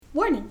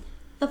Warning: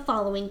 the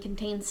following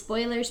contains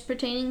spoilers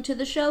pertaining to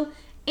the show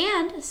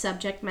and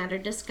subject matter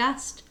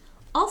discussed.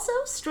 Also,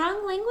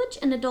 strong language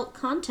and adult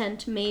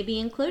content may be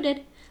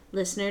included.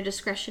 Listener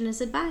discretion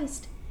is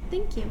advised.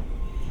 Thank you.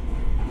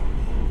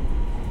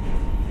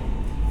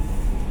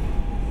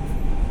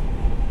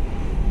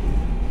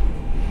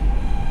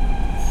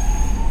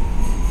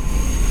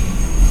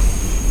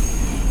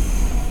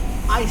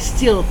 I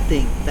still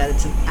think that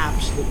it's an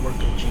absolute work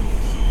of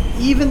genius,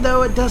 even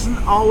though it doesn't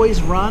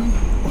always run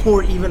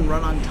or even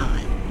run on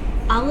time.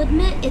 I'll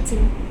admit it's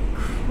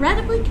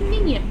incredibly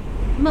convenient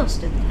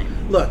most of the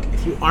time. Look,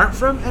 if you aren't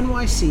from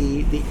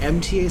NYC, the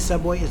MTA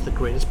subway is the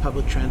greatest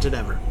public transit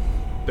ever.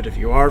 But if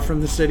you are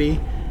from the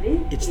city,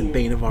 it's the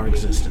bane of our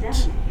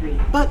existence.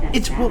 But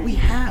it's what we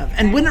have,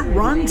 and when it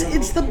runs,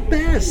 it's the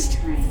best.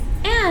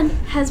 And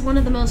has one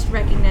of the most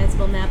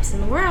recognizable maps in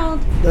the world.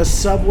 The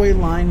subway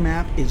line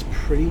map is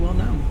pretty well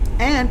known,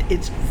 and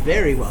it's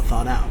very well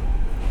thought out.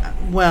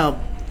 Well,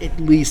 at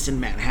least in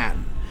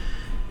Manhattan.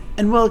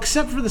 And well,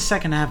 except for the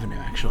 2nd Avenue,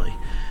 actually,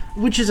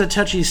 which is a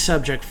touchy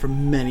subject for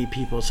many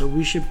people, so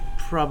we should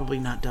probably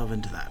not delve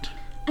into that.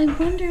 I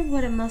wonder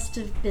what it must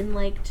have been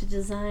like to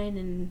design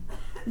and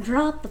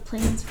draw up the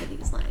plans for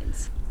these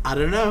lines. I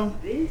don't know,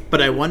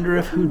 but I wonder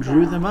if who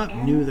drew them up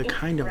knew the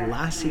kind of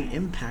lasting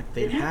impact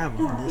they'd have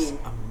on this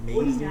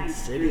amazing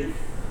city.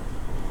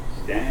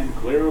 Stand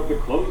clear of the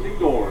closing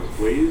doors,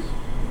 please.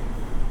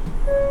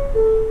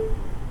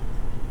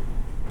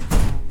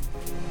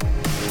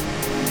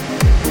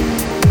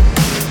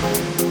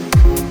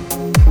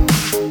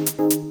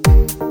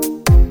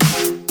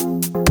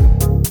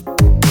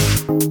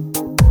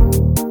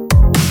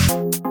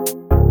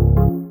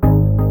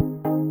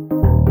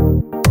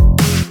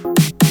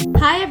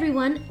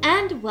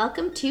 And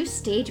welcome to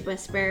Stage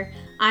Whisper.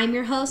 I'm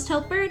your host,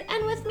 Hope Bird,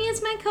 and with me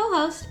is my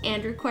co-host,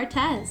 Andrew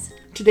Cortez.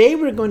 Today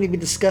we're going to be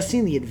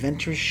discussing the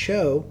adventurous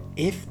show,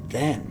 If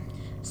Then.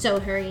 So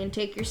hurry and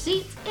take your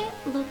seats.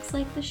 It looks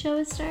like the show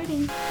is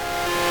starting.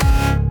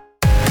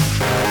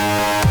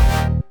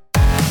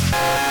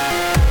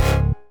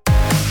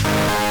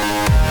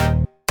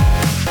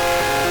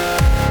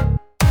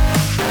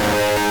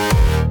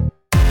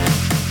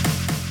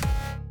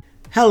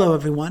 Hello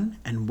everyone,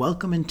 and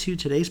welcome into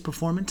today's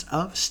performance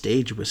of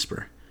Stage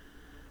Whisper.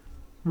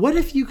 What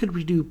if you could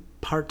redo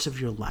parts of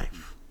your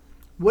life?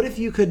 What if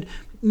you could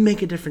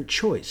make a different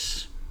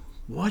choice?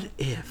 What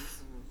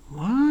if?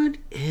 What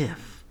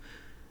if?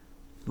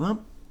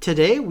 Well,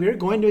 today we're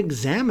going to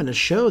examine a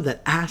show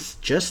that asks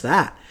just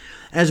that,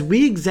 as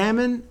we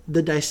examine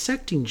the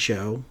dissecting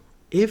show,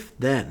 If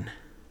Then.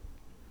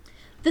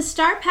 The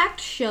star-packed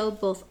show,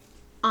 both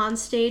on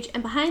stage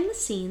and behind the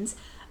scenes,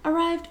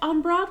 arrived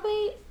on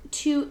Broadway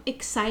to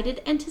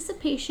excited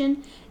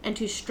anticipation and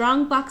to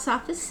strong box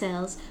office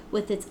sales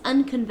with its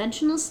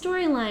unconventional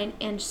storyline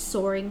and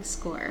soaring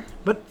score.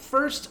 But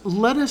first,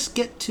 let us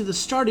get to the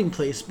starting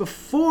place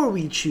before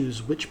we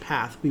choose which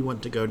path we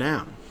want to go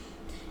down.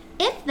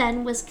 If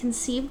Then was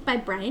conceived by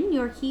Brian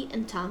Yorkie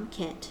and Tom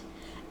Kitt.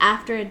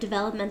 After a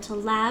developmental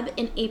lab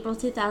in April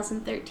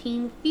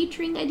 2013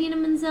 featuring Idina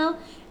Menzel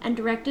and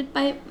directed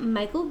by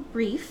Michael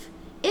Brief,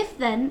 If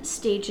Then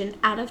staged an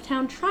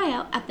out-of-town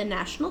tryout at the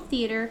National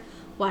Theater,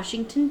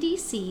 Washington,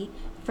 D.C.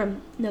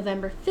 from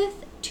November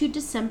 5th to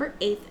December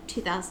 8th,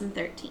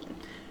 2013.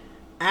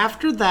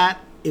 After that,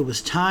 it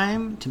was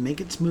time to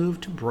make its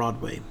move to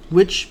Broadway,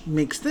 which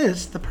makes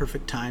this the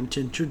perfect time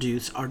to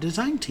introduce our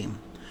design team.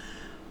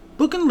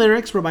 Book and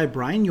lyrics were by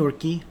Brian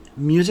Yorkie,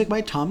 music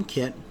by Tom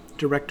Kitt,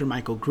 director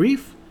Michael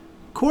Grief,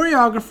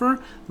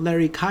 choreographer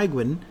Larry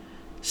Kygwin,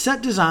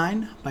 set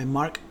design by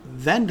Mark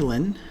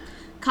Vandelin,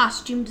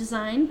 costume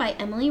design by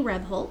Emily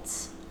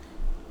Rebholz,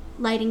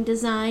 lighting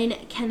design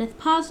Kenneth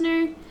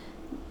Posner,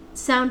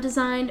 sound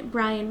design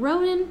Brian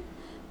Ronan,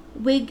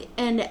 wig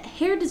and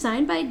hair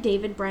design by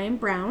David Brian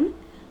Brown,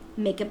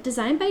 makeup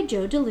design by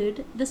Joe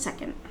Delude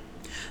II.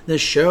 The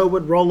show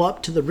would roll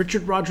up to the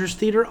Richard Rodgers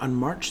Theater on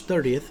March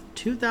 30th,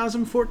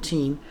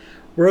 2014,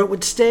 where it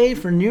would stay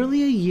for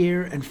nearly a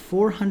year and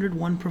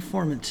 401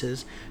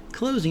 performances,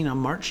 closing on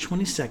March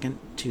 22nd,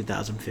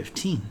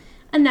 2015.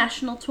 A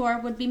national tour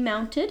would be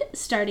mounted,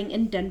 starting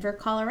in Denver,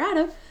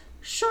 Colorado,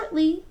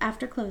 shortly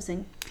after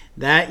closing.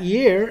 That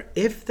year,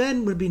 If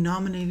Then would be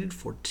nominated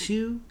for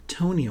 2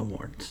 Tony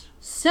Awards.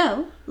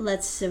 So,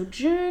 let's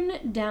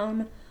sojourn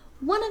down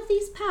one of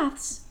these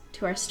paths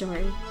to our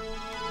story.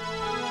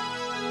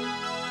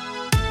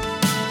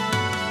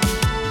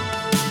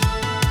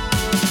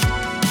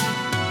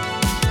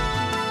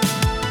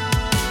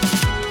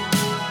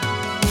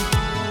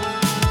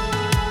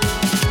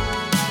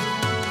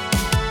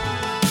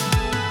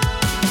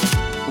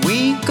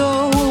 We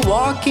go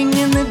walking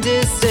in the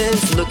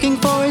distance, looking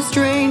for a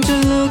stranger,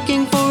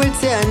 looking for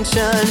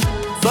attention,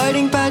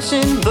 fighting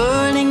passion,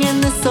 burning in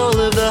the soul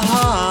of the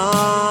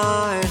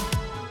heart.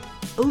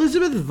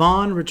 Elizabeth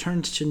Vaughn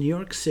returns to New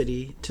York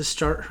City to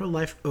start her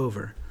life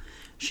over.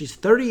 She's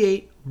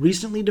 38,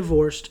 recently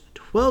divorced,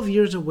 12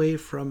 years away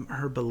from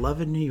her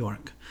beloved New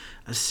York,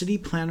 a city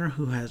planner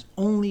who has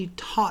only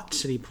taught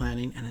city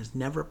planning and has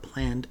never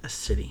planned a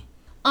city.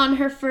 On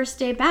her first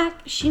day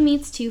back, she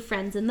meets two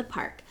friends in the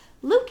park.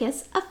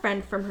 Lucas, a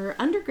friend from her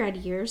undergrad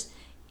years,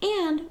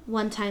 and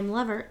one-time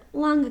lover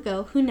long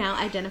ago who now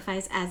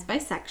identifies as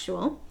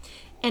bisexual,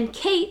 and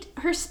Kate,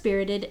 her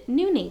spirited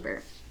new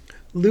neighbor.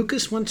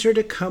 Lucas wants her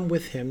to come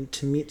with him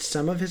to meet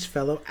some of his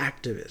fellow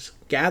activists,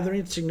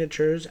 gathering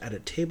signatures at a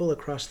table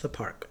across the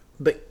park.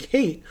 But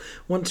Kate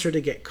wants her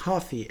to get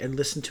coffee and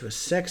listen to a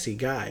sexy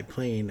guy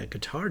playing a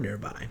guitar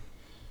nearby.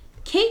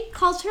 Kate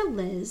calls her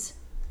Liz,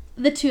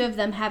 the two of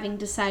them having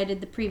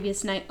decided the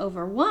previous night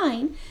over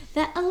wine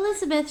that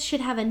Elizabeth should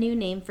have a new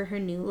name for her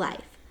new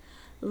life.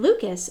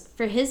 Lucas,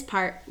 for his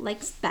part,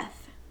 likes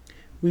Beth.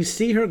 We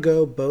see her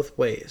go both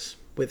ways,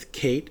 with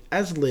Kate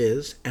as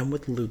Liz and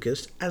with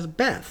Lucas as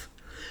Beth.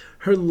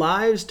 Her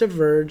lives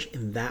diverge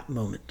in that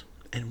moment,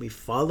 and we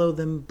follow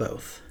them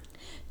both.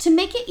 To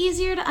make it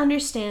easier to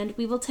understand,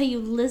 we will tell you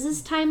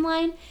Liz's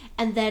timeline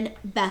and then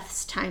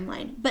Beth's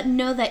timeline. But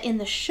know that in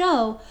the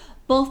show,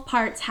 both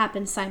parts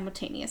happen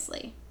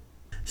simultaneously.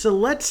 So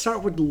let's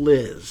start with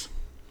Liz.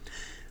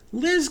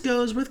 Liz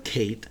goes with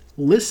Kate,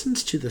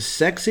 listens to the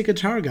sexy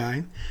guitar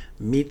guy,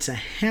 meets a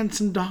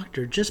handsome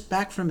doctor just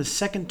back from his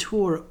second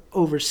tour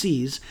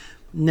overseas,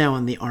 now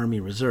in the Army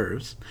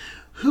Reserves,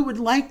 who would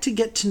like to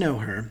get to know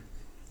her,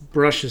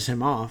 brushes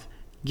him off,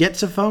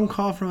 gets a phone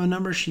call from a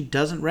number she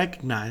doesn't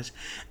recognize,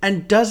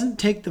 and doesn't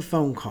take the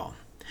phone call.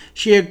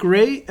 She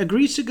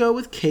agrees to go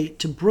with Kate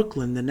to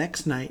Brooklyn the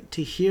next night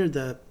to hear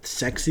the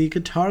sexy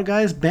guitar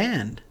guy's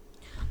band.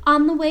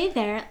 On the way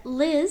there,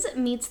 Liz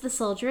meets the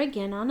soldier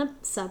again on a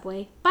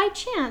subway. By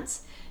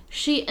chance,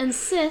 she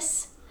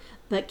insists,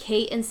 but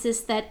Kate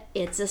insists that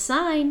it's a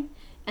sign,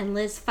 and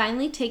Liz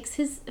finally takes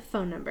his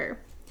phone number.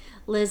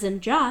 Liz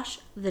and Josh,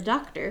 the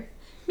doctor,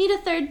 meet a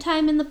third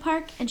time in the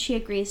park, and she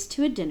agrees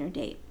to a dinner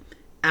date.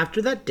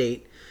 After that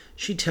date,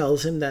 she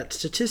tells him that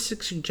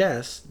statistics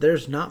suggest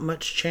there's not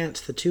much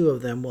chance the two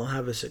of them will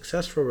have a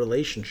successful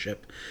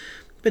relationship,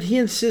 but he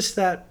insists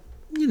that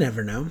you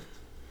never know.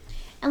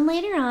 And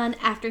later on,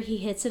 after he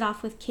hits it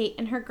off with Kate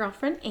and her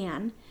girlfriend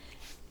Anne,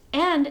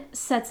 and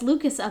sets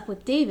Lucas up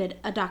with David,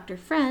 a doctor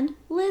friend,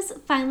 Liz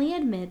finally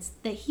admits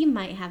that he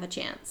might have a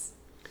chance.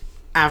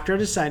 After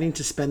deciding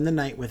to spend the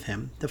night with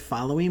him, the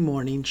following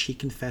morning she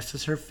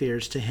confesses her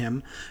fears to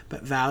him,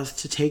 but vows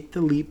to take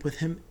the leap with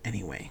him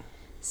anyway.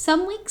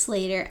 Some weeks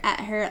later,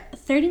 at her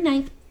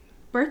 39th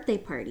birthday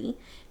party,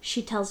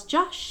 she tells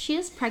Josh she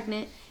is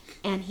pregnant,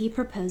 and he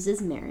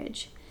proposes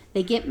marriage.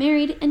 They get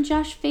married, and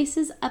Josh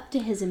faces up to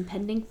his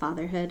impending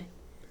fatherhood.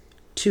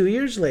 2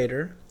 years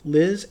later,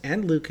 Liz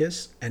and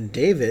Lucas and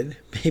David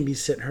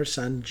babysit her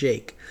son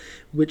Jake,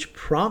 which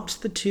prompts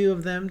the two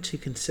of them to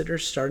consider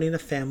starting a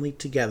family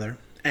together.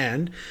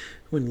 And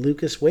when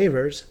Lucas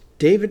wavers,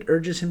 David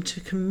urges him to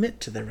commit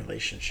to their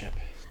relationship.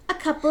 A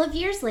couple of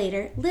years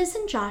later, Liz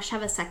and Josh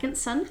have a second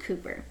son,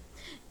 Cooper,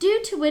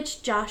 due to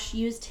which Josh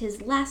used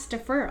his last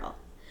deferral.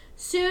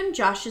 Soon,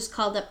 Josh is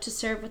called up to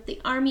serve with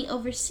the Army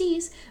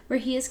overseas, where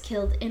he is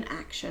killed in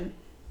action.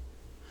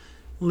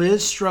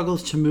 Liz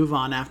struggles to move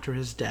on after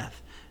his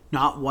death,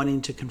 not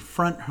wanting to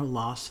confront her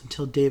loss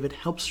until David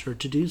helps her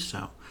to do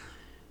so.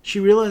 She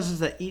realizes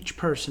that each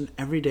person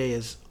every day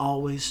is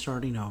always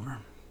starting over.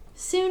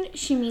 Soon,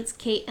 she meets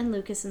Kate and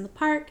Lucas in the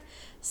park,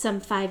 some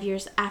 5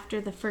 years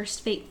after the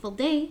first fateful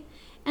day,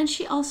 and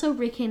she also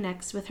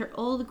reconnects with her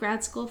old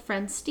grad school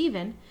friend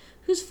Stephen,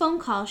 whose phone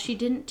call she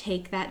didn't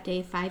take that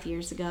day 5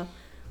 years ago,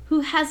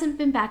 who hasn't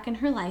been back in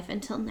her life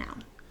until now.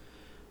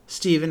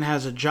 Stephen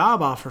has a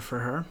job offer for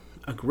her,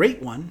 a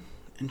great one,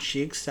 and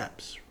she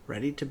accepts,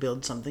 ready to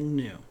build something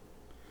new.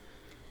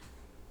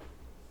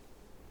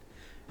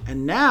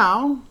 And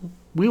now,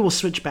 we will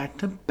switch back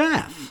to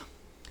Beth.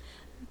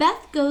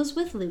 Beth goes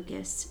with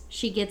Lucas.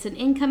 She gets an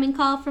incoming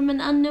call from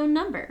an unknown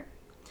number.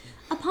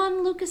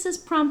 Upon Lucas's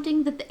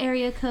prompting that the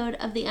area code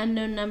of the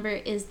unknown number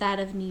is that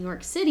of New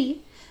York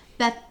City,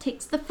 Beth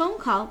takes the phone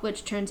call,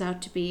 which turns out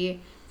to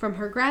be from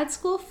her grad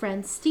school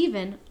friend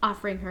Stephen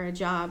offering her a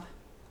job.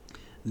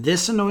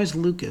 This annoys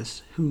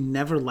Lucas, who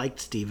never liked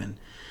Stephen,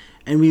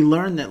 and we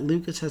learn that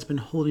Lucas has been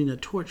holding a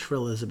torch for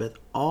Elizabeth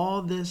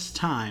all this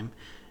time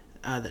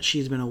that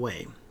she's been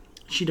away.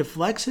 She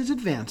deflects his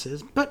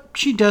advances, but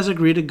she does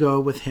agree to go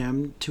with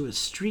him to a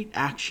street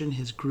action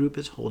his group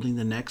is holding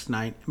the next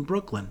night in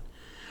Brooklyn.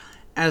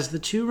 As the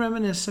two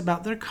reminisce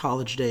about their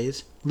college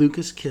days,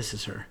 Lucas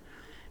kisses her.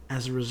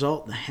 As a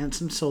result, the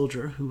handsome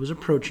soldier who was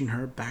approaching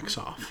her backs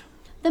off.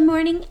 The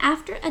morning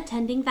after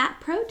attending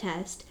that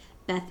protest,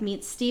 Beth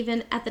meets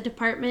Stephen at the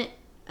Department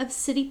of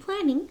City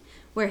Planning,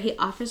 where he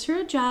offers her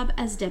a job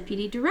as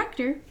deputy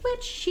director,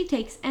 which she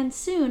takes and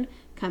soon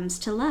comes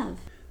to love.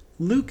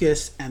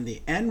 Lucas and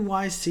the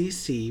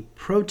NYCC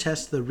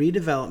protest the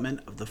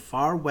redevelopment of the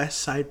Far West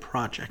Side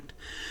Project,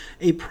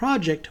 a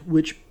project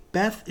which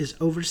Beth is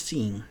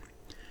overseeing.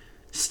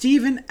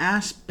 Stephen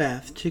asks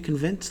Beth to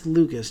convince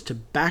Lucas to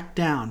back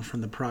down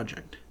from the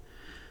project.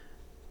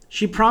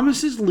 She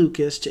promises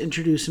Lucas to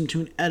introduce him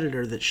to an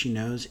editor that she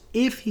knows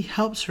if he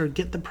helps her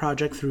get the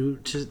project through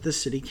to the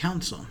city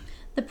council.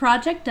 The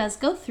project does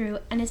go through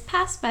and is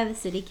passed by the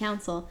city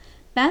council.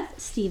 Beth,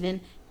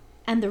 Stephen,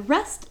 and the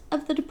rest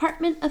of the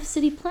Department of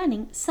City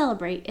Planning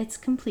celebrate its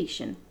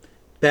completion.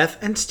 Beth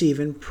and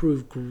Stephen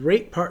prove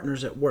great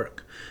partners at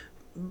work.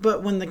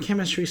 But when the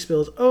chemistry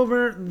spills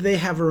over, they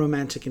have a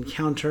romantic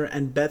encounter,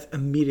 and Beth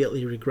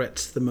immediately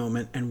regrets the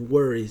moment and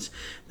worries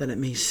that it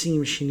may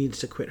seem she needs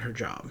to quit her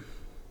job.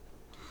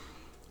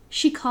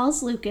 She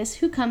calls Lucas,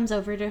 who comes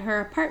over to her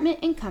apartment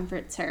and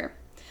comforts her.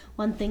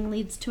 One thing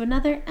leads to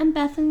another, and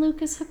Beth and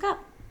Lucas hook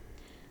up.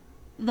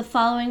 The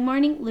following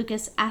morning,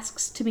 Lucas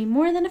asks to be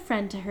more than a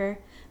friend to her,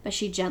 but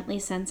she gently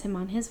sends him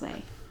on his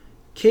way.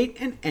 Kate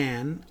and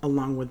Anne,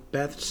 along with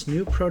Beth's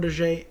new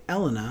protege,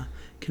 Elena,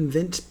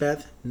 convince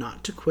Beth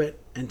not to quit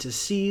and to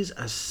seize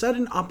a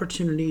sudden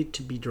opportunity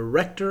to be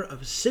director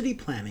of city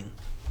planning.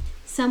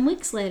 Some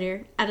weeks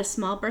later, at a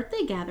small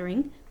birthday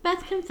gathering,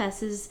 Beth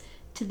confesses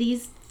to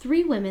these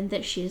 3 women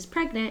that she is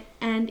pregnant,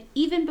 and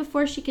even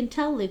before she can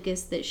tell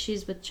Lucas that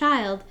she's with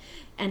child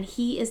and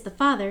he is the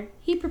father,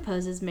 he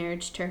proposes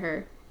marriage to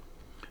her.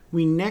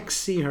 We next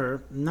see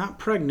her, not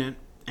pregnant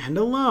and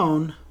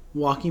alone,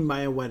 walking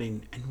by a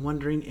wedding and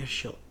wondering if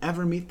she'll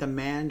ever meet the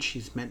man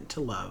she's meant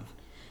to love.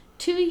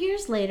 2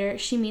 years later,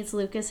 she meets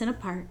Lucas in a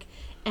park,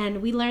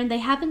 and we learn they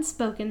haven't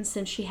spoken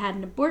since she had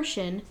an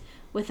abortion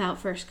without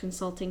first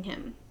consulting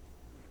him.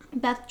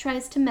 Beth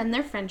tries to mend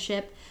their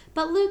friendship,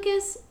 but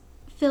Lucas,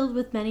 filled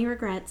with many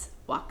regrets,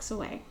 walks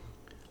away.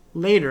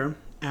 Later,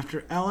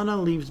 after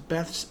Elena leaves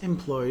Beth's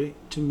employ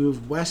to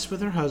move west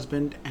with her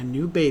husband and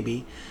new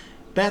baby,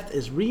 Beth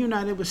is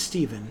reunited with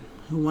Stephen,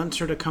 who wants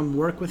her to come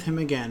work with him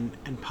again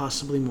and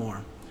possibly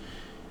more.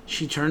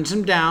 She turns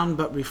him down,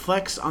 but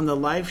reflects on the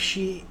life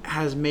she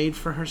has made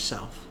for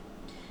herself.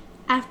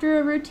 After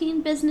a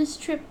routine business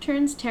trip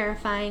turns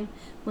terrifying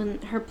when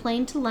her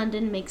plane to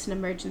London makes an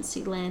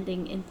emergency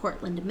landing in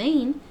Portland,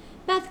 Maine,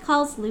 Beth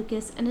calls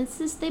Lucas and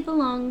insists they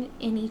belong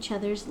in each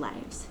other's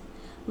lives.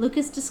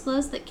 Lucas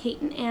disclosed that Kate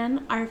and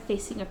Anne are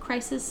facing a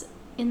crisis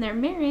in their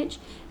marriage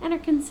and are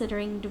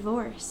considering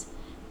divorce.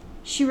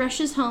 She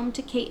rushes home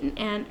to Kate and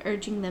Anne,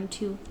 urging them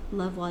to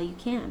love while you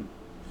can.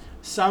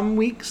 Some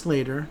weeks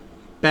later,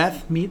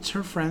 Beth meets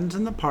her friends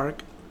in the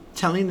park,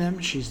 telling them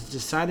she's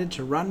decided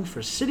to run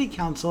for city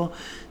council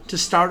to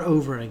start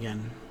over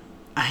again.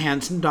 A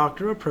handsome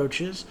doctor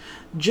approaches,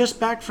 just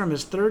back from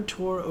his 3rd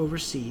tour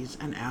overseas,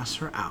 and asks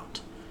her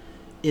out.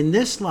 In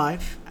this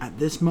life, at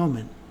this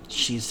moment,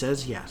 she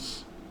says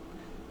yes.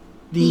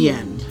 The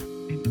end.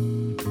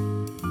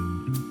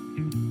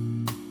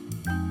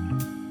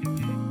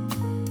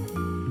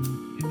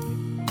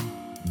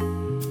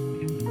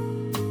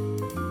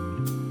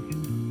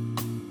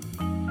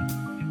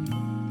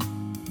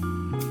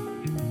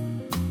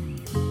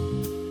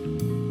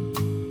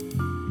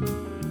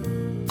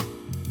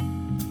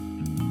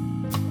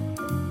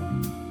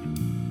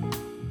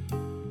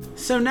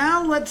 So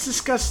now let's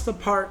discuss the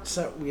parts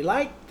that we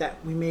liked, that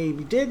we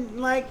maybe didn't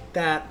like,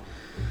 that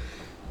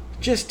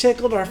just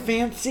tickled our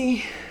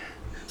fancy.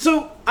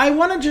 So I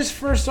want to just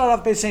first start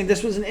off by saying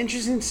this was an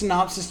interesting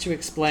synopsis to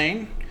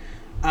explain.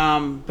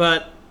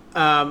 But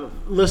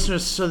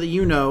listeners, so that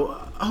you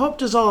know, Hope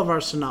does all of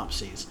our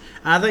synopses.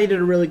 And I thought you did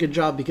a really good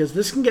job, because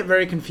this can get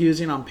very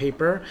confusing on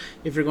paper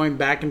if you're going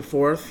back and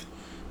forth.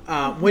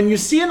 When you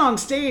see it on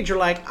stage, you're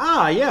like,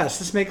 ah, yes,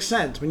 this makes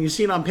sense. When you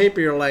see it on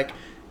paper, you're like,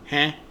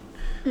 huh?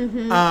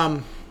 Mm-hmm.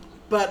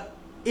 But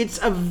it's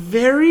a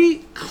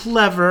very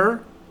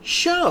clever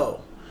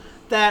show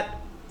that,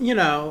 you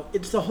know,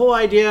 it's the whole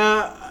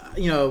idea,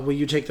 you know, will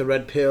you take the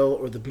red pill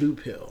or the blue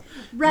pill?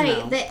 Right. You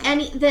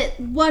know? That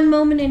one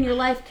moment in your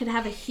life could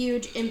have a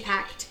huge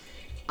impact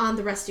on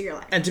the rest of your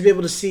life. And to be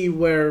able to see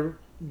where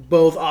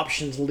both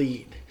options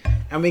lead.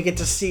 And we get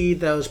to see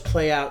those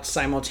play out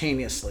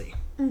simultaneously.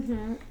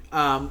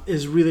 Mm-hmm.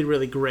 Is really,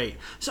 really great.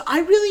 So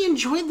I really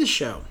enjoyed the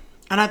show.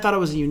 And I thought it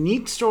was a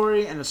unique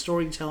story and a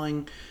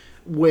storytelling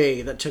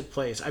way that took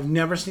place. I've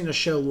never seen a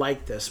show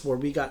like this where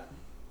we got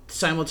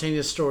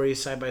simultaneous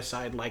stories side by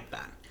side like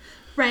that.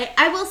 Right.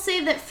 I will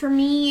say that for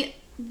me,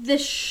 the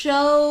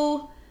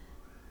show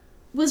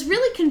was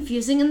really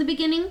confusing in the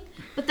beginning,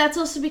 but that's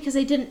also because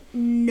I didn't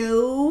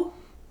know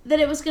that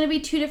it was going to be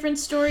 2 different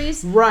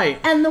stories. Right.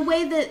 And the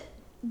way that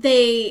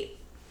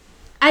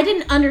I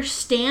didn't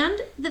understand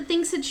that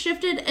things had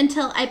shifted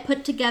until I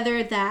put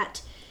together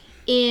that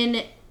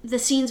in the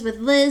scenes with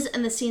Liz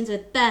and the scenes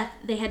with Beth,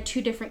 they had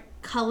 2 different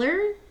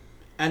colors.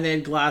 And they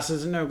had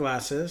glasses and no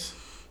glasses.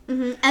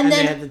 Mm-hmm. And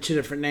then they had the 2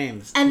 different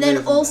names. And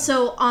then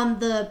also on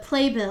the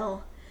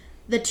playbill,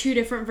 the 2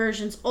 different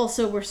versions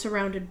also were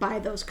surrounded by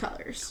those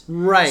colors.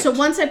 Right. So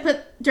once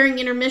during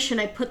intermission,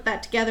 I put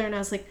that together and I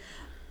was like,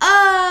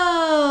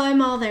 oh,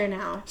 I'm all there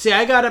now. See,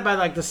 I got it by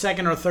like the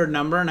 2nd or 3rd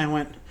number, and I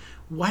went,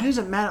 why does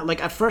it matter?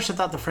 Like, at first I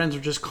thought the friends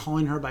were just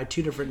calling her by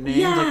 2 different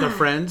names, like they're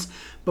friends.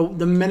 But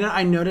the minute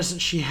I noticed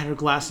that she had her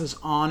glasses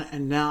on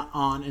and not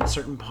on in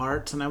certain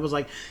parts, and I was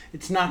like,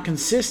 it's not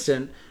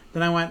consistent,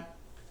 then I went,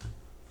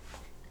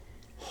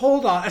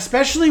 hold on.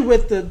 Especially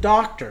with the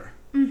doctor.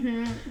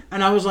 Mm-hmm.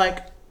 And I was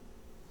like,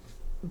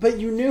 but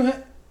you knew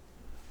it.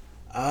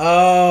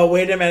 Oh,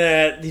 wait a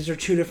minute. These are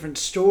 2 different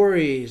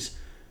stories.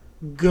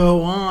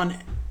 Go on.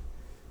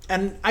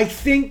 and I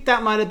think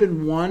that might have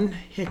been one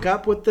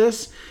hiccup with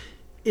this,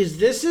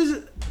 is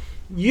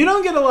you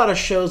don't get a lot of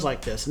shows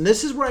like this. And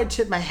this is where I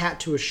tip my hat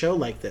to a show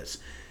like this.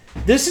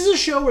 This is a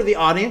show where the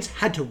audience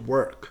had to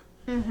work.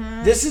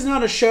 Mm-hmm. This is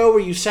not a show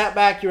where you sat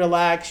back, you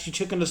relaxed, you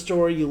took in a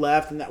story, you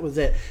left, and that was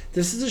it.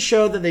 This is a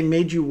show that they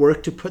made you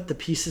work to put the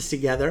pieces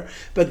together.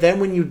 But then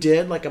when you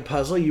did like a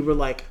puzzle, you were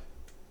like,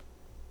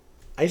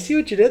 I see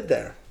what you did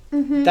there.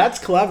 Mm-hmm. That's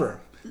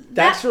clever.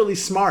 That's really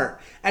smart.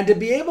 And to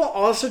be able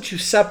also to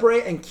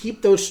separate and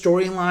keep those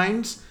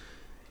storylines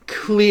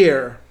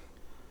clear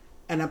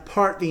and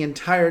apart the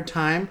entire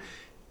time,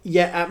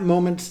 yet at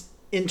moments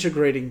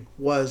integrating,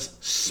 was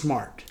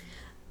smart.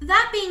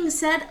 That being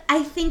said,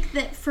 I think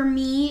that for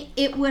me,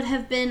 it would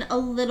have been a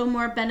little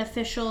more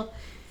beneficial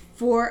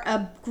for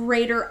a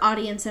greater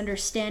audience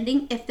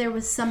understanding if there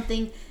was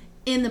something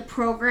in the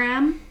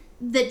program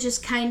that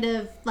just kind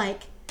of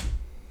like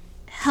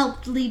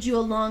helped lead you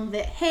along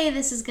that, hey,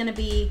 this is going to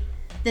be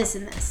this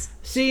and this.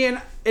 See,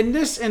 in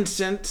this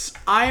instance,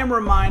 I am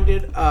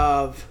reminded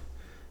of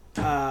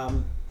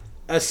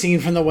a scene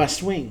from The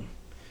West Wing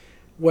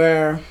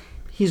where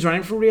he's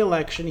running for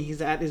re-election.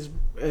 He's at his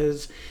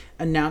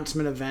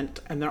announcement event,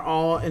 and they're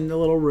all in the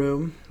little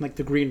room, like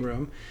the green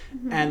room,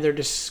 mm-hmm. and they're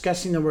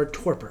discussing the word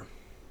torpor.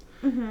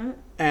 Mm-hmm.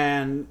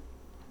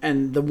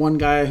 And the one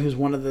guy who's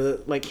one of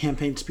the like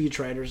campaign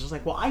speechwriters is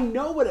like, well, I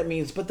know what it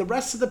means, but the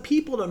rest of the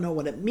people don't know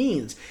what it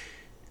means.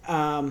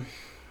 Leo,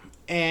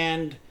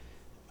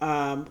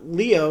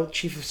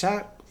 chief of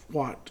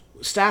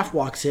staff,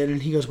 walks in,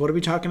 and he goes, what are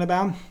we talking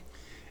about?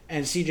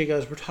 And CJ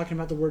goes, we're talking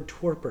about the word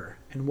torpor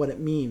and what it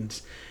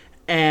means.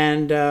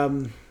 And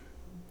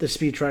the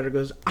speechwriter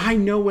goes, I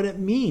know what it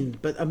means,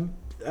 but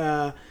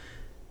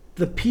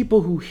the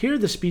people who hear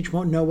the speech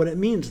won't know what it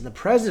means. And the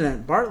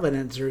president, Bartlett,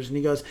 answers, and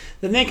he goes,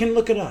 then they can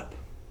look it up.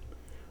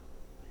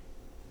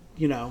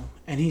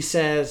 And he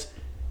says,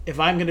 if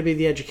I'm going to be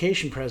the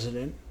education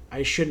president,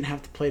 I shouldn't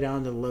have to play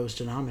down to the lowest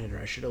denominator.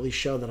 I should at least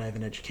show that I have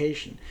an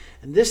education.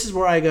 And this is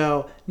where I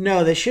go,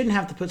 no, they shouldn't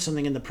have to put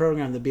something in the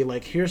program to be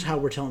like, here's how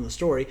we're telling the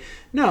story.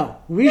 No,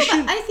 we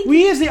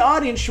as the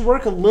audience should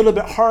work a little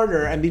bit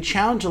harder and be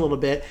challenged a little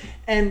bit.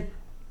 And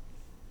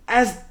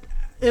as,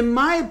 in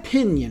my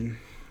opinion,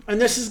 and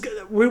this is,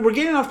 we're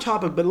getting off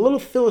topic, but a little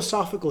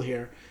philosophical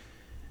here.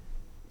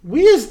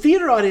 We as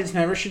theater audience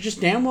members should just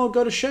damn well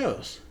go to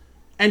shows.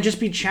 And just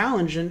be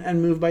challenged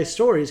and moved by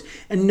stories.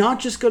 And not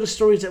just go to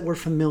stories that we're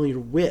familiar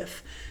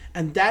with.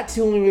 And that's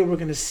the only way we're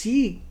going to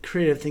see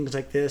creative things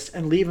like this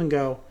and leave and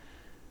go,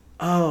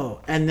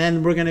 oh, and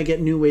then we're going to get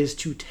new ways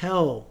to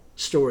tell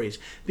stories.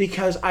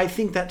 Because I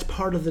think that's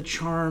part of the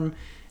charm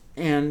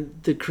and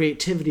the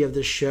creativity of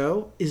this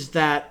show, is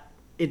that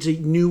it's a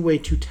new way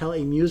to tell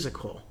a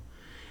musical.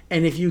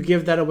 And if you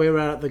give that away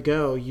right at the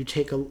go, you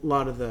take a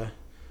lot of the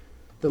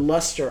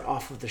luster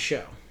off of the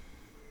show.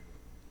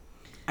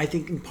 I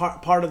think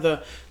part of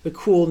the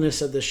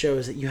coolness of the show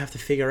is that you have to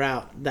figure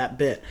out that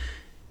bit.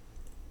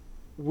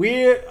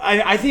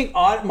 I think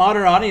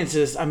modern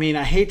audiences, I mean,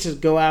 I hate to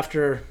go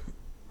after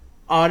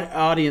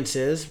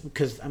audiences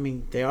because, I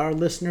mean, they are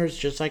listeners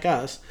just like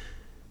us.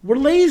 We're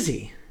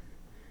lazy.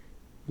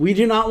 We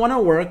do not want to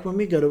work when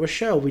we go to a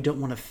show. We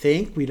don't want to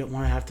think. We don't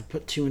want to have to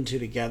put two and two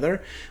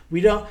together.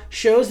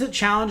 Shows that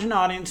challenge an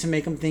audience and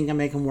make them think and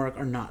make them work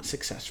are not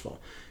successful.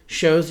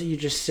 Shows that you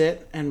just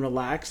sit and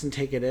relax and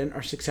take it in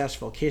are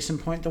successful. Case in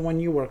point, the one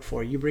you work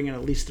for. You bring in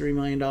at least $3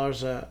 million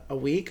a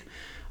week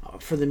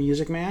for The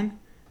Music Man.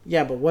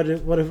 Yeah, but what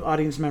if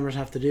audience members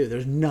have to do?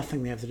 There's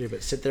nothing they have to do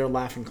but sit there,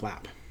 laugh, and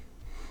clap.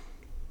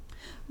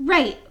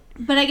 Right.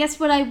 But I guess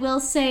what I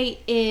will say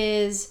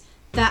is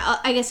that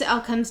I guess it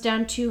all comes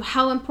down to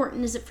how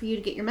important is it for you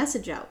to get your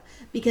message out?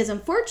 Because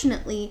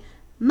unfortunately,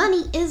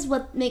 money is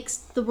what makes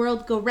the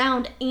world go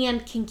round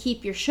and can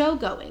keep your show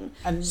going.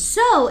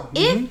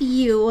 If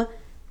you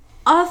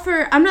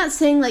offer, I'm not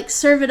saying like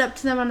serve it up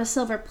to them on a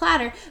silver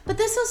platter, but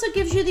this also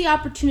gives you the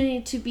opportunity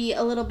to be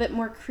a little bit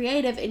more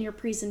creative in your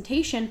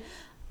presentation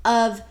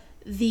of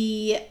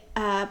the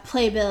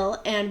playbill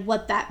and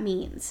what that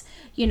means.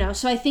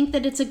 So I think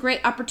that it's a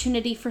great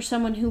opportunity for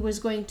someone who was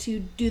going to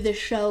do this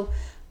show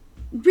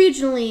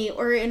regionally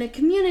or in a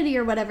community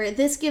or whatever.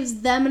 This gives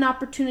them an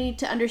opportunity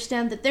to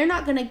understand that they're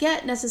not going to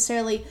get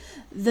necessarily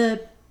the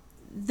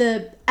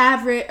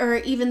average or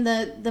even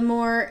the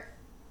more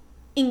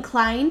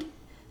inclined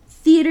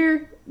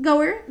theater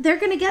goer. They're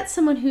going to get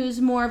someone who's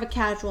more of a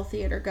casual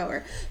theater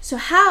goer. So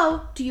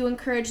how do you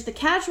encourage the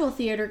casual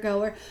theater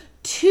goer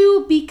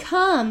to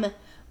become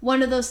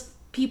one of those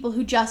people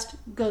who just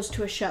goes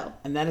to a show?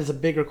 And that is a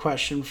bigger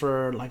question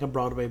for like a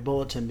Broadway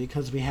bulletin,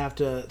 because we have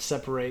to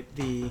separate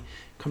the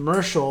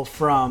commercial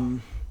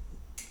from,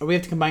 or we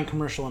have to combine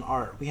commercial and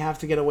art. We have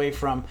to get away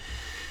from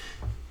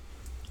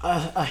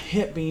a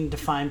hit being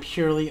defined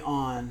purely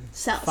on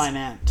sales,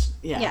 finance.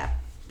 Yeah.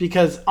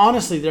 Because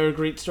honestly, there are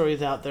great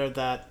stories out there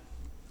that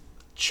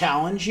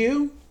challenge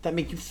you, that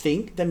make you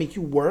think, that make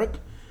you work,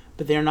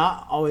 but they're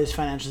not always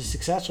financially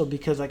successful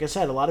because, like I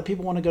said, a lot of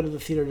people want to go to the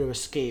theater to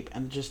escape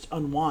and just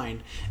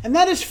unwind. And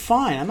that is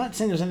fine. I'm not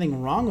saying there's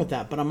anything wrong with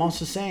that, but I'm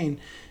also saying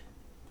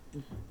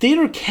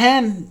theater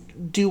can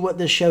do what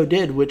this show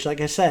did, which,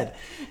 like I said,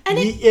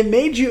 it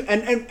made you,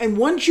 and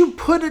once you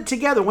put it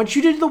together, once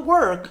you did the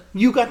work,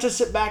 you got to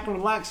sit back and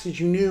relax because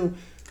you knew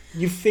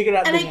you figured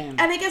out the game.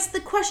 And I guess the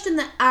question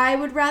that I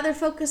would rather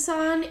focus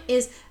on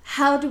is,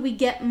 how do we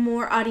get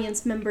more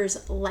audience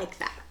members like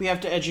that? We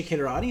have to educate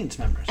our audience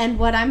members. And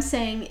what I'm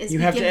saying is, you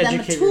we have give to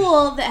them a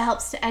tool that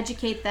helps to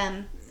educate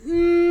them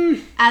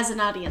as an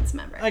audience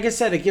member. Like I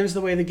said, it gives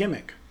away the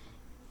gimmick.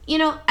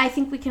 I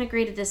think we can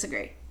agree to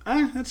disagree.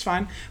 That's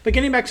fine. But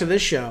getting back to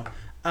this show,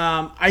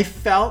 I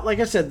felt, like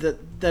I said,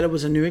 that it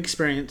was a new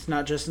experience,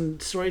 not just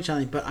in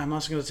storytelling, but I'm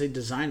also going to say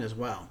design as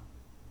well.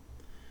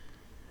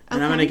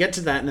 And I'm going to get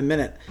to that in a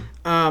minute.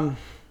 And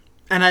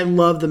I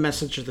love the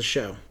message of the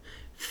show.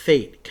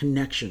 Fate,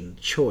 connection,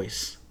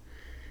 choice.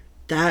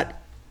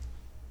 That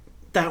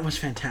was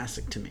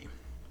fantastic to me.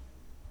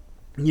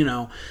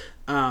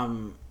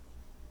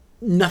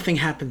 Nothing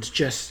happens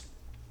just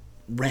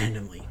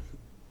randomly.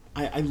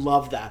 I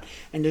love that.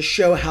 And to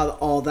show how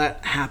all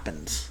that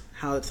happens,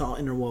 how it's all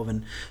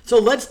interwoven. So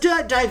let's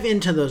dive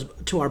into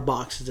to our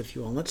boxes, if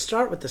you will. Let's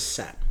start with the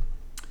set.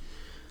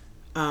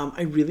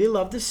 I really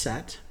love the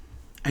set.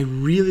 I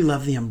really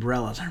love the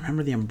umbrellas. I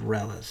remember the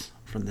umbrellas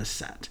from this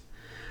set.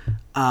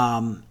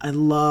 I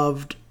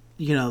loved,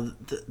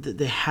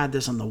 they had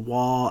this on the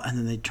wall and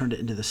then they turned it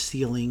into the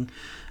ceiling.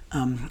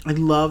 I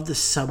love the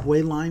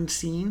subway line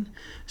scene.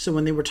 So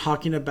when they were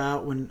talking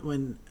about,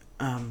 when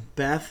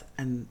Beth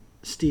and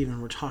Steven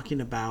were talking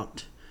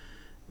about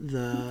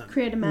the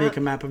make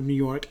a map of New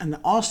York, and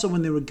also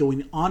when they were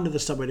going onto the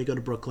subway to go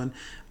to Brooklyn,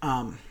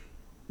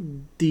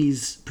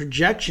 these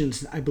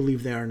projections, I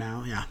believe they are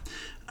now,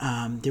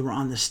 they were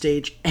on the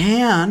stage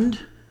and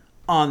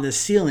on the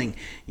ceiling.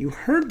 You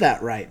heard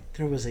that right.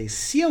 There was a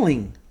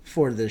ceiling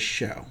for this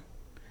show.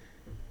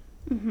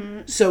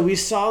 Mm-hmm. So we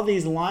saw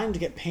these lines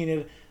get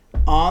painted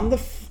on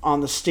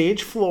the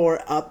stage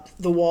floor, up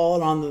the wall,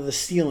 and onto the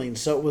ceiling.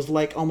 So it was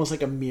almost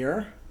like a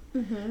mirror,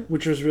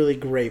 which was really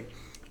great.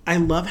 I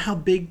love how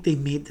big they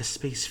made the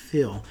space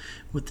feel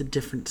with the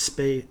different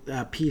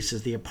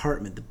pieces: the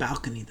apartment, the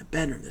balcony, the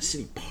bedroom, the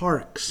city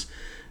parks,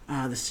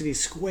 the city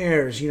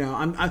squares.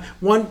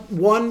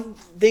 One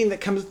thing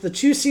that comes, the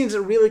two scenes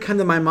that really come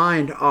to my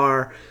mind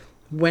are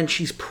when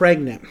she's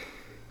pregnant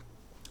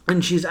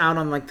and she's out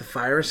on the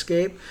fire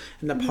escape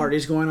and the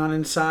party's going on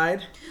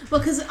inside.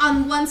 Well, because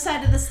on one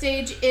side of the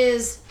stage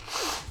is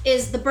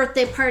the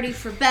birthday party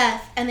for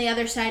Beth, and the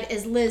other side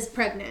is Liz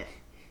pregnant.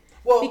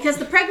 Well, because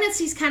the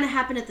pregnancies kind of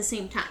happen at the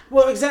same time.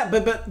 Well, exactly.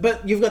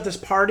 But you've got this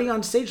party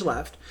on stage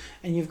left,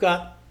 and you've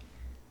got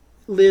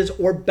Liz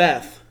or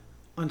Beth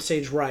on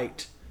stage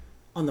right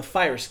on the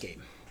fire escape.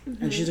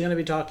 Mm-hmm. And she's going to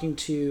be talking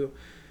to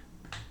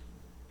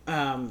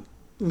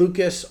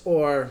Lucas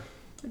or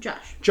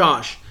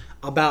Josh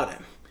about it.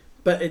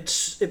 But it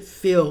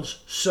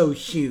feels so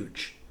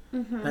huge.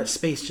 Mm-hmm. That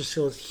space just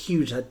feels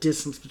huge, that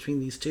distance between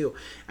these two.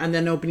 And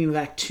then opening of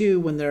Act 2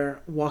 when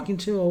they're walking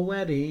to a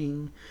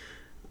wedding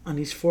on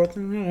these fourth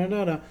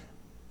and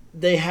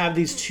they have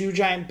these two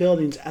giant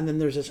buildings, and then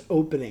there's this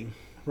opening,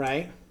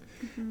 right?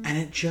 Mm-hmm. And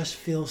it just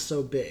feels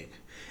so big.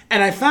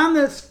 And I found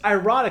this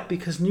ironic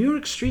because New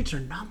York streets are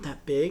not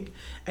that big,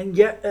 and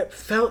yet it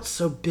felt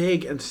so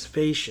big and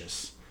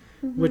spacious,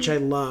 which I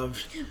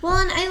loved. Well,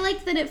 and I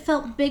like that it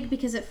felt big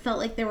because it felt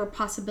like there were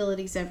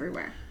possibilities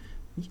everywhere.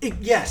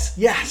 Yes.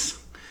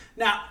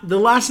 Now, the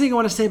last thing I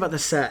want to say about the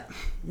set,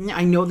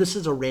 I know this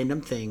is a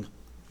random thing,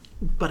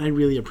 but I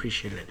really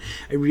appreciated it.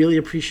 I really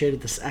appreciated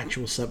this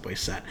actual subway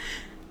set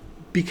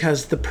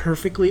because the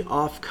perfectly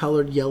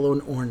off-colored yellow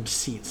and orange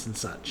seats and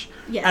such.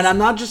 Yes. And I'm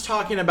not just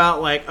talking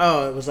about it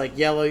was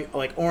yellow,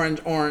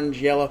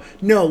 orange, yellow.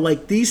 No,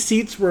 these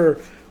seats were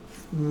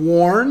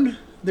worn.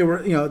 They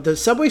were, the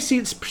subway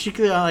seats,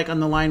 particularly on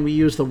the line we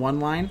use, the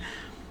one line,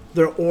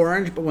 they're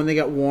orange, but when they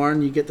get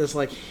worn, you get this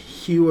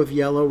hue of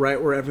yellow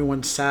right where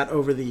everyone sat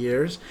over the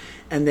years,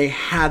 and they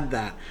had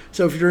that.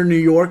 So if you're a New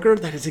Yorker,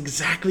 that is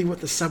exactly what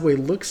the subway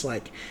looks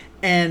like.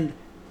 And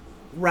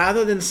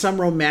rather than some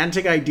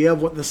romantic idea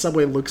of what the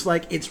subway looks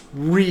like, it's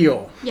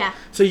real. Yeah.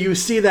 So you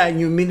see that and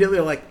you immediately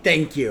are like,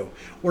 thank you.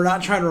 We're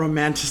not trying to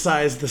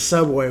romanticize the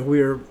subway.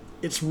 We're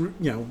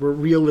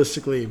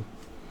realistically,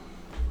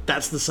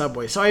 that's the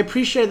subway. So I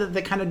appreciate that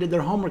they kind of did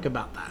their homework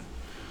about that.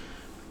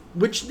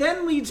 Which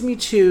then leads me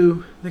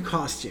to the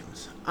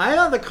costumes. I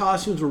thought the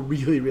costumes were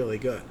really, really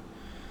good.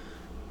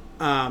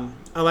 I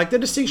like the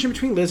distinction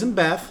between Liz and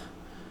Beth.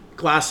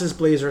 Glasses,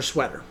 blazer,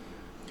 sweater.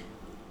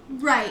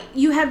 Right.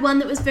 You had one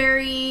that was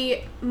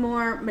very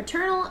more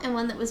maternal and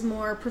one that was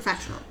more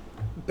professional.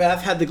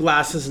 Beth had the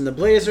glasses and the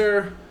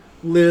blazer.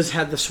 Liz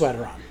had the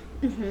sweater on.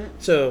 Mm-hmm.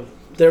 So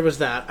there was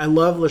that. I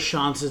love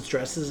LaChance's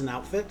dresses and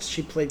outfits.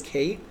 She played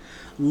Kate.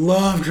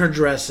 Loved her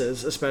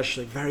dresses,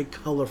 especially. Very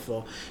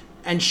colorful.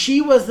 And she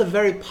was the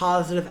very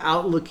positive,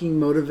 outlooking,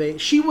 motivate.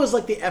 She was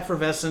the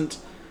effervescent,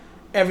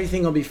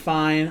 everything will be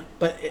fine,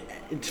 but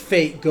it's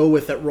fate, go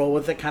with it, roll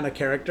with it kind of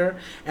character.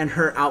 And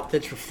her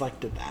outfits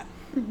reflected that.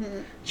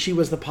 Mm-hmm. She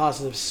was the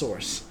positive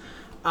source.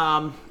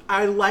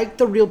 I liked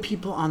the real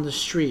people on the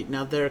street.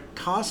 Now, their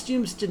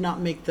costumes did not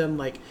make them,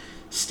 like,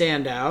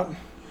 stand out,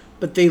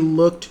 but they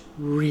looked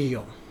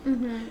real.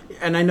 Mm-hmm.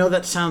 And I know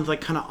that sounds like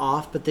kind of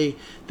off, but they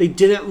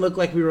didn't look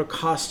like we were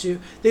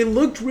costume. They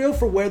looked real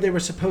for where they were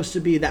supposed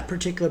to be, that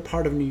particular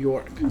part of New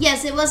York.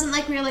 Yes, it wasn't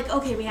like we were like,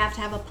 okay, we have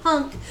to have a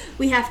punk,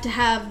 we have to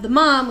have the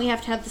mom, we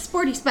have to have the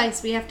sporty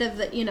spice, we have to have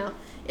the, you know,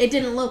 it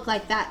didn't look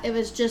like that. It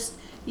was just,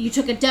 you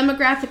took a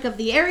demographic of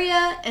the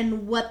area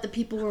and what the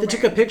people were wearing. They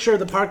took a picture of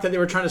the park that they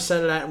were trying to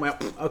set it at and went,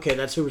 okay,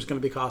 that's who was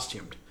going to be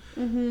costumed.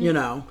 Mm-hmm. You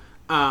know?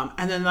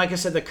 And then, like I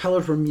said, the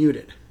colors were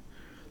muted.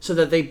 So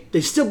that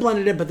they still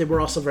blended in, but they were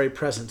also very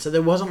present. So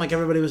there wasn't like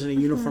everybody was in a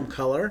uniform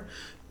color,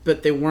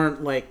 but they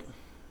weren't like,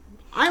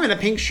 I'm in a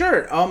pink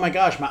shirt. Oh my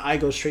gosh, my eye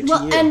goes straight to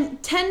you.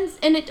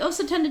 And it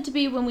also tended to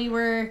be when we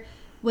were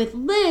with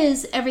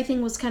Liz,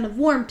 everything was kind of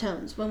warm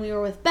tones. When we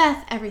were with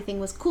Beth, everything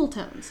was cool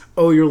tones.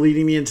 Oh, you're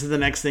leading me into the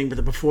next thing,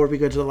 but before we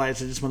go to the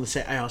lights, I just want to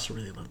say I also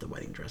really love the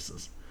wedding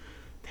dresses.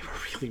 They were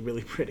really,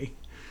 really pretty.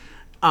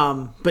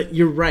 But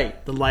you're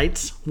right. The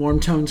lights,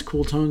 warm tones,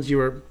 cool tones, you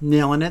were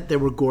nailing it. They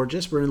were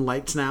gorgeous. We're in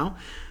lights now.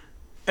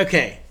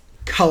 Okay,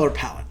 color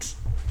palettes.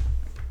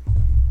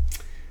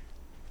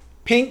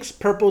 Pinks,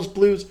 purples,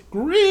 blues,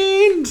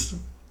 greens.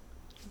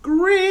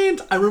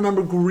 Greens. I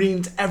remember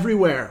greens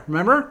everywhere.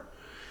 Remember?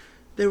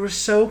 They were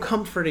so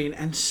comforting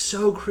and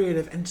so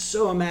creative and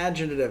so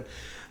imaginative.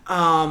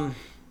 So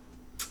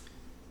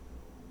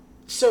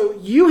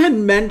you had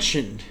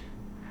mentioned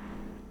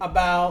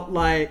about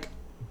like,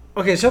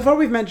 okay, so far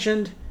we've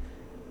mentioned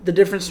the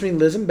difference between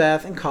Liz and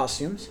Beth in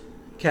costumes.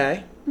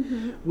 Okay.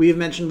 Mm-hmm. We've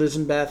mentioned Liz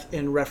and Beth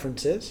in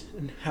references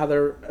and how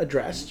they're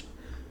addressed.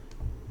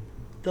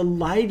 The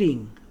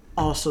lighting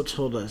also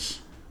told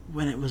us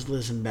when it was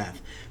Liz and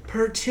Beth,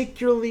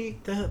 particularly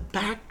the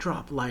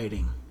backdrop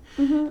lighting.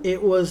 Mm-hmm.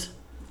 It was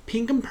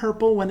pink and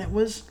purple when it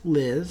was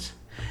Liz,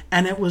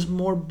 and it was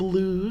more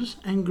blues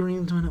and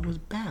greens when it was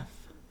Beth.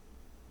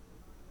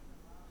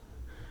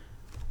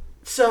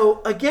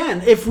 So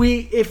again, if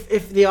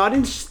the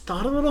audience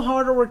thought a little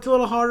harder, worked a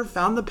little harder,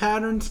 found the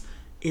patterns,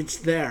 it's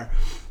there.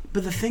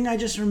 But the thing I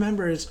just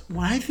remember is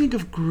when I think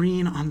of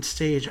green on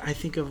stage, I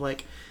think of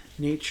like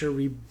nature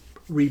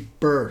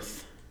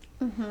rebirth,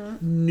 mm-hmm.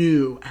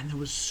 new, and there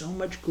was so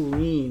much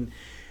green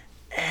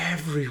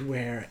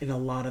everywhere in a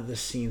lot of the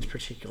scenes,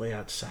 particularly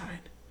outside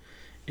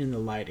in the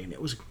lighting.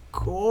 It was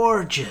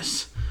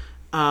gorgeous,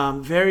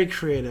 very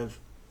creative.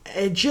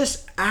 It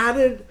just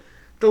added.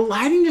 The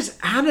lighting just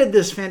added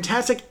this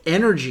fantastic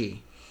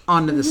energy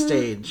onto the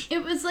stage.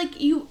 It was like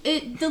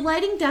the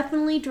lighting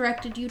definitely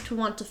directed you to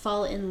want to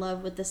fall in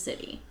love with the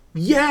city.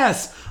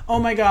 Yes. Oh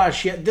my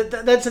gosh. Yeah.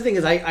 That's the thing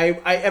is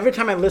I every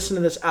time I listen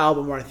to this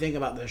album or I think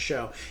about this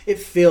show, it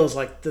feels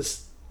like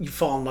this. You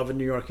fall in love with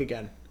New York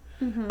again.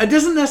 Mm-hmm. It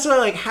doesn't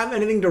necessarily like have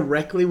anything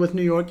directly with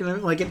New York.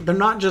 They're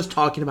not just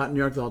talking about New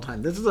York the whole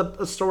time. This is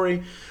a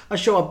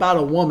show about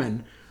a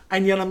woman.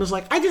 And yet I'm just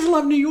like, I just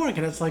love New York.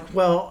 And it's like,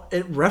 well,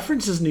 it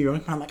references New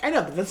York. And I'm like, I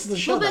know, but this is the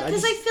show. Well,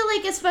 because I feel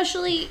like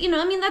especially,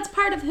 that's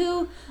part of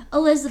who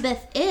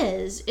Elizabeth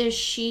is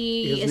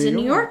she is a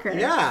New Yorker.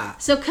 Yeah.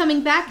 So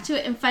coming back to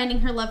it and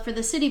finding her love for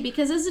the city,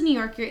 because as a New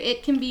Yorker,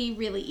 it can be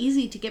really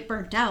easy to get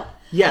burnt out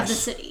of the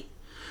city.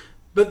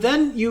 But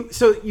then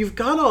you've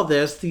got all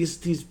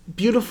these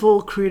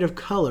beautiful creative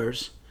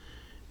colors,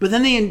 but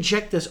then they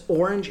inject this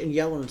orange and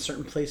yellow in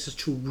certain places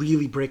to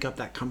really break up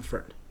that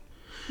comfort.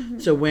 Mm-hmm.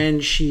 So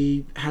when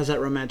she has that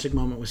romantic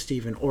moment with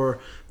Steven, or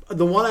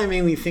the one I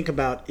mainly think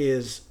about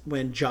is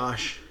when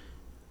Josh,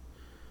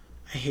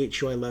 I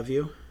hate you, I love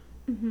you,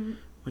 mm-hmm.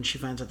 when she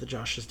finds out that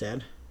Josh is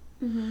dead,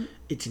 mm-hmm.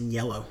 it's in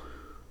yellow.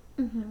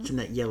 Mm-hmm. It's in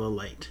that yellow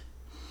light.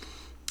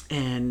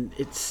 And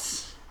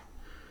it's,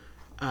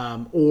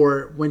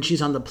 or when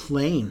she's on the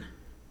plane,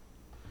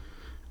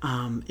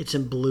 it's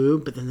in blue,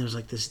 but then there's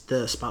like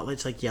the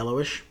spotlight's like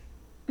yellowish.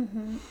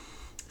 Mm-hmm.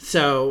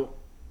 So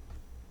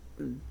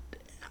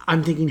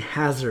I'm thinking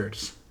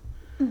hazards,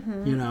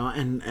 mm-hmm.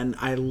 And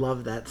I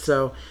love that.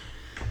 So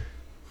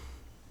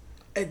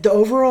the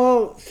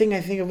overall thing I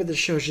think of with the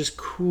show is just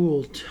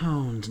cool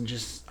tones and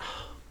just,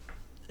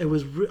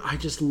 I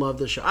just love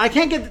the show. I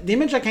can't get the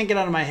image out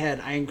of my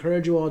head. I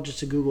encourage you all just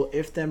to Google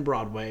If Then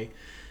Broadway.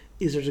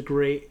 There's a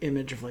great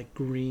image of like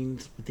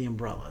greens with the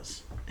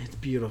umbrellas. It's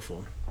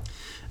beautiful.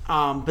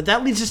 But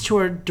that leads us to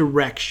our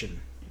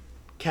direction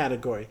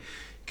category.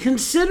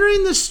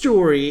 Considering the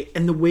story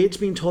and the way it's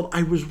being told,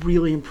 I was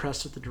really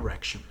impressed with the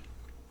direction.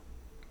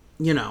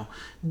 So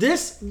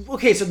this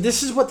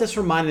is what this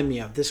reminded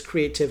me of, this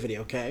creativity,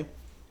 okay?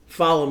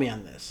 Follow me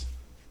on this.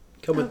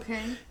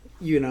 Okay.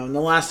 In the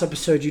last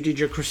episode, you did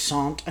your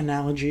croissant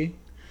analogy.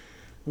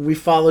 We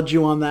followed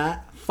you on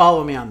that.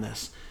 Follow me on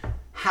this.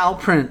 Hal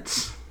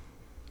Prince,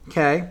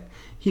 okay?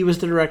 He was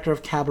the director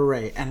of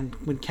Cabaret, and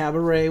when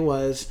Cabaret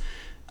was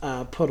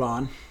put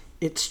on,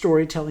 its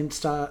storytelling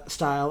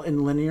style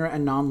in linear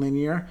and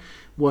non-linear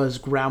was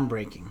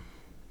groundbreaking.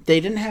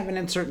 They didn't have an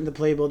insert in the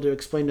playbill to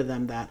explain to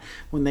them that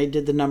when they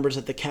did the numbers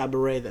at the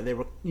Cabaret that they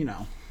were,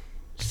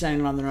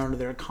 standing on their own, or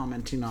they were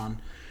commenting on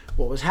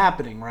what was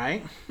happening,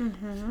 right?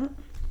 Mm-hmm.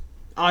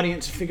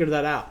 audience figured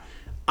that out.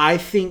 I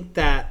think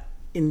that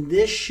in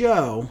this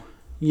show,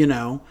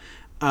 that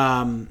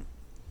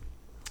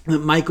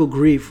Michael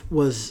Grief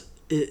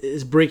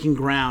is breaking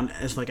ground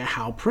as like a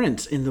Hal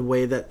Prince in the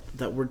way that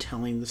we're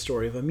telling the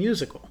story of a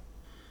musical.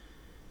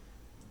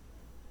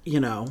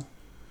 In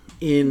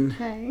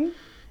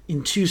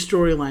two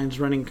storylines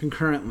running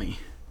concurrently.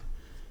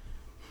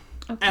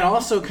 Okay. And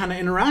also kind of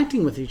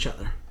interacting with each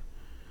other.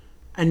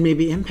 And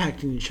maybe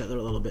impacting each other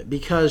a little bit.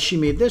 Because she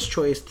made this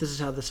choice, this is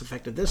how this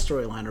affected this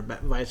storyline, or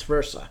vice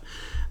versa.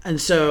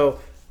 And so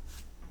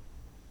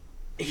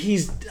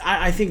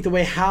I think the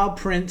way Hal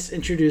Prince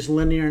introduced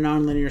linear and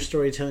non-linear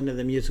storytelling to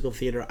the musical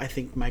theater, I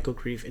think Michael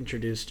Grief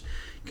introduced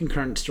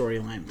concurrent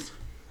storylines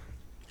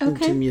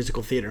into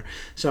musical theater.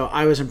 So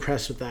I was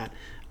impressed with that.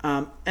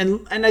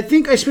 And I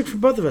think I speak for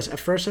both of us. At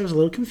first I was a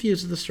little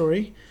confused with the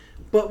story,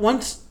 but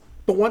once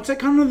I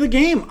come into the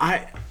game,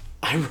 I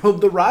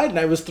rode the ride and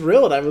I was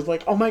thrilled. I was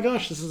like, oh my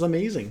gosh, this is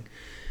amazing.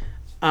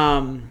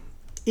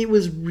 It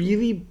was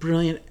really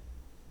brilliant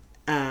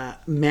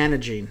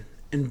managing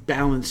and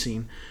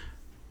balancing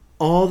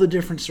all the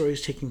different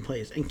stories taking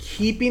place and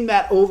keeping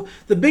that over.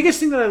 The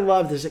biggest thing that I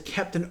loved is it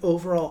kept an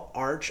overall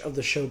arch of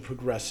the show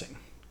progressing.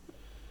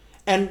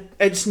 And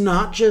it's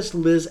not just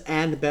Liz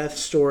and Beth's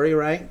story,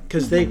 right?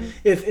 Because they,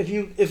 if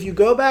you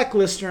go back,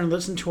 listener, and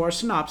listen to our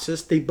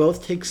synopsis, they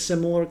both take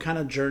similar kind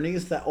of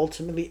journeys that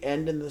ultimately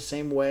end in the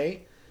same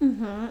way.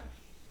 Mm-hmm.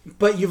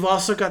 But you've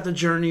also got the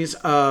journeys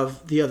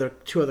of the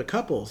two other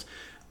couples,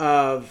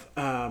 of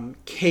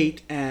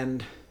Kate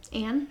and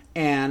Anne,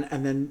 and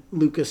then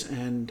Lucas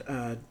and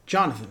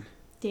Jonathan.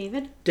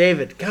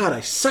 David. God,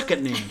 I suck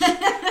at names.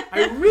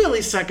 I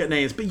really suck at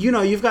names. But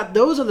you've got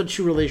those other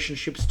two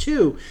relationships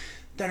too,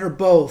 that are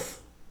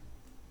both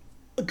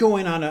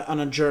going on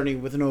a journey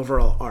with an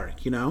overall arc,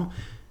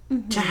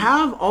 Mm-hmm. To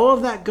have all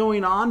of that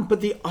going on, but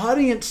the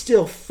audience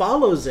still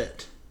follows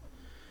it,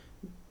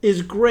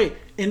 is great.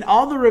 In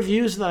all the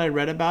reviews that I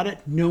read about it,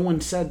 no one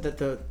said that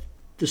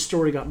the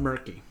story got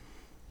murky.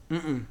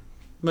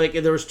 Like,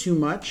 there was too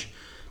much.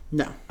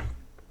 No.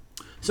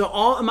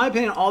 So, in my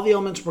opinion, all the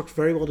elements worked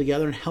very well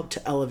together and helped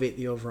to elevate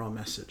the overall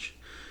message.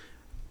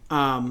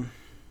 So,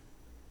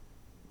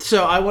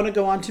 I want to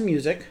go on to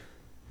music.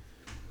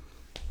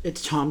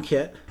 It's Tom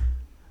Kitt.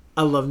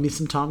 I love me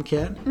some Tom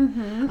Kitt.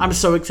 Mm-hmm. I'm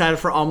so excited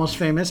for Almost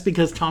Famous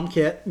because Tom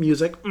Kitt,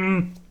 music,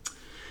 and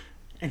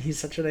he's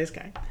such a nice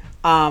guy.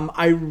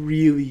 I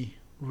really,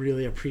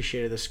 really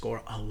appreciated the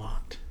score a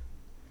lot.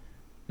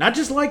 Not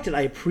just liked it,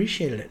 I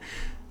appreciated it.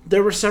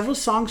 There were several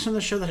songs from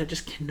the show that I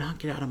just cannot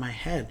get out of my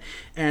head.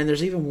 And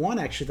there's even one,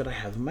 actually, that I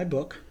have in my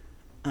book.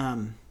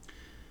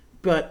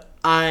 But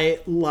I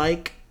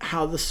like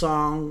how the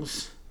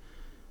songs...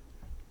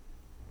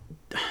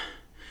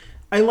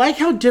 I like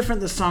how different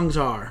the songs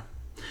are,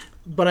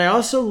 but I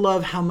also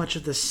love how much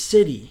of the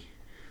city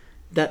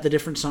that the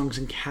different songs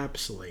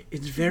encapsulate.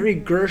 It's very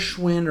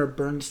Gershwin or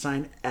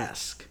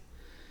Bernstein-esque.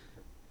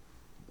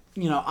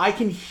 I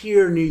can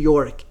hear New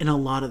York in a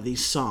lot of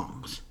these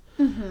songs.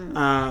 Mm-hmm.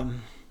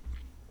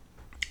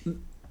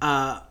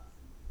 A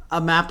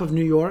Map of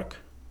New York,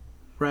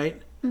 right?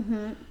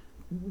 Mm-hmm.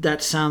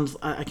 That sounds...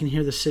 I can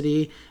hear the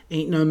city.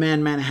 Ain't No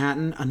Man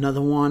Manhattan,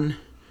 another one.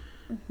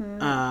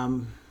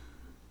 Mm-hmm.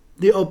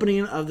 The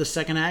opening of the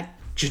second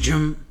act,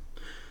 jum,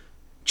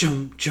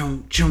 jum,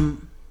 jum,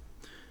 jum,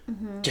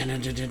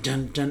 dun, dun, dun,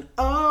 dun, dun.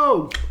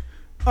 Oh,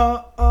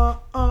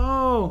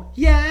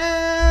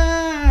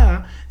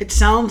 yeah! It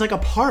sounds like a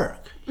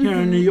park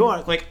here in New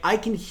York. Like, I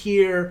can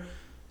hear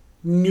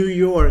New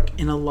York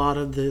in a lot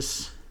of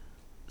this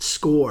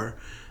score,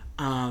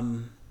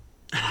 and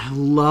I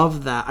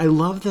love that. I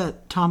love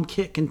that Tom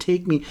Kitt can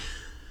take me.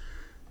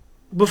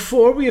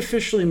 Before we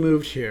officially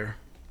moved here,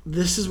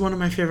 this is one of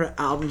my favorite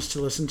albums to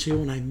listen to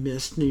when I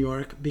missed New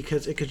York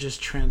because it could just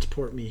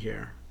transport me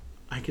here.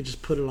 I could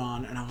just put it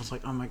on and I was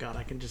like, oh my God,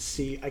 I can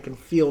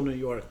feel New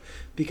York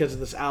because of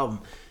this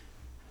album.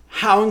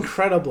 How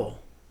incredible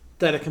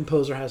that a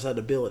composer has that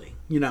ability,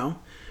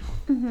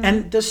 Mm-hmm.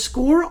 And the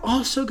score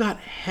also got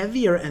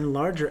heavier and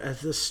larger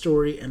as the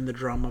story and the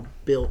drama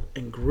built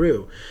and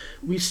grew.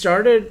 We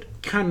started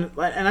kind of,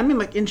 and I mean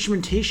like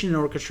instrumentation and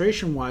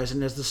orchestration wise,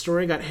 and as the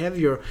story got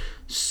heavier,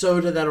 so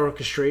did that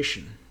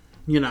orchestration.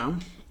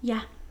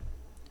 Yeah.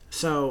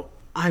 So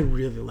I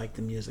really like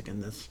the music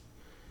in this.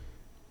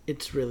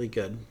 It's really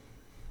good.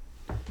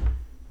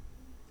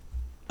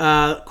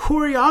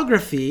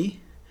 Choreography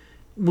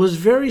was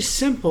very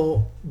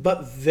simple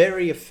but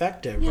very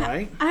effective,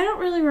 right? I don't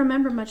really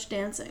remember much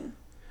dancing.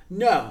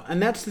 No, and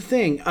that's the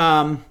thing.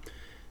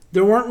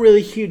 There weren't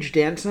really huge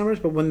dance numbers,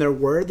 but when there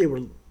were, they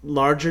were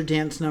larger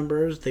dance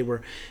numbers. They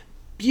were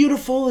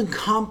beautiful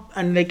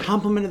and they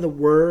complemented the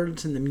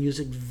words and the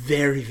music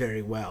very,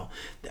 very well.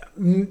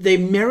 They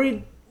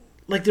married,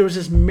 like there was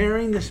this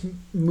marrying this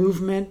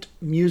movement,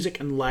 music,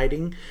 and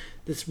lighting,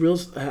 this real,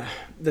 the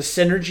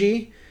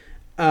synergy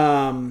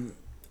of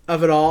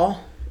it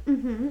all.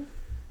 Mm-hmm.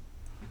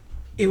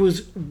 It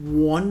was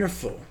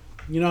wonderful.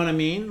 You know what I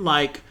mean?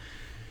 Like,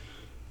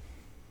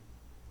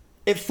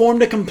 it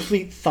formed a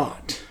complete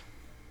thought.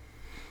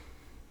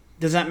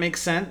 Does that make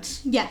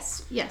sense?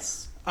 Yes,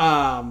 yes.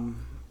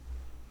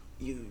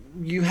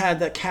 You had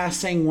that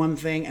cast saying one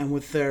thing, and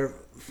with their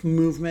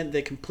movement,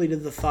 they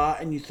completed the thought,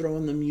 and you throw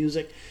in the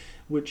music,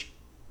 which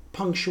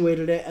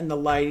punctuated it, and the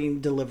lighting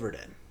delivered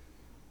it.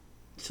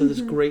 So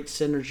this great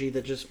synergy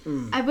that just...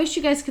 I wish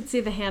you guys could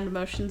see the hand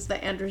motions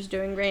that Andrew's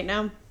doing right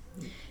now.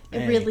 It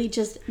Hey. really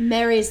just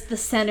marries the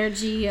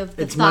synergy of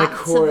the It's my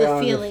thoughts of the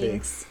choreography.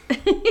 feelings.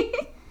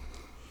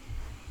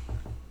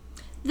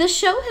 The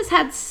show has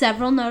had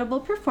several notable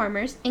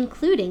performers,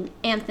 including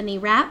Anthony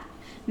Rapp,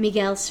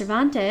 Miguel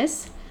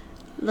Cervantes,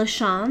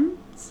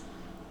 LaChance,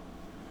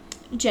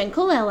 Jen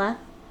Colella,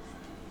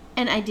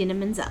 and Idina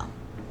Menzel.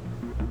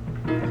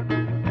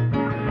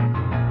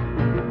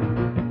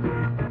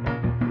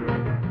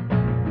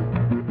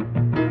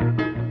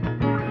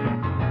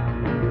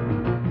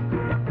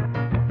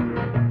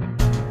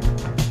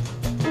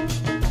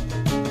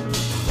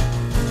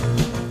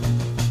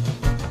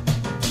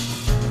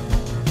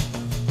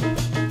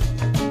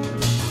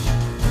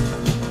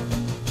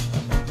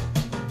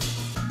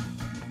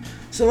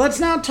 So let's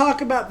now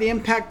talk about the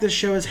impact this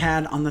show has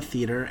had on the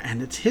theater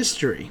and its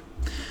history.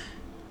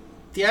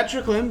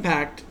 Theatrical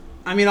impact,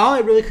 I mean, all I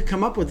really could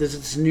come up with is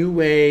it's a new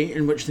way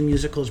in which the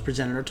musical is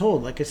presented or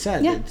told. Like I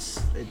said, Yeah.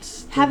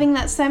 it's Having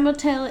that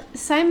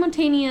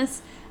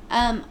simultaneous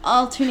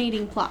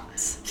alternating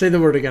plots. Say the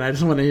word again. I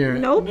just want to hear it.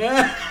 Nope.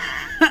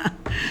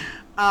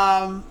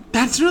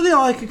 That's really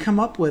all I could come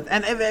up with.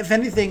 And if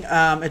anything,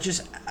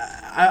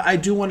 I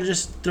do want to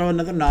just throw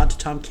another nod to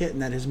Tom Kitt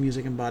and that his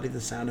music embodied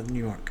the sound of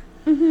New York.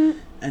 Mm-hmm.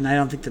 And I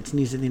don't think that's an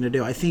easy thing to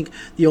do. I think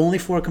the only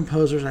 4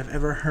 composers I've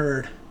ever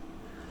heard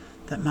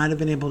that might have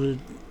been able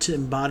to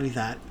embody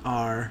that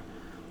are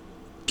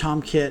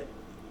Tom Kitt,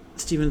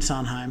 Stephen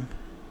Sondheim,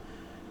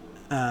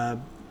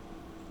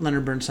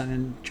 Leonard Bernstein,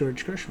 and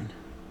George Gershwin.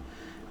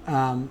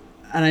 And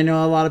I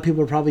know a lot of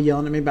people are probably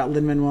yelling at me about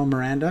Lin-Manuel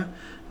Miranda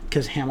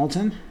because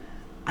Hamilton.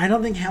 I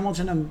don't think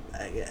Hamilton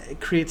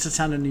creates the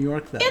sound of New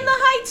York, though. In the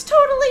Heights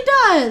totally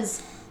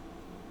does.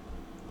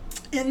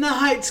 In the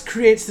Heights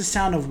creates the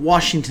sound of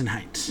Washington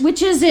Heights.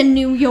 Which is in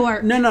New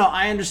York. No,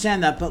 I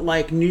understand that, but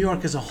like New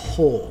York as a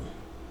whole.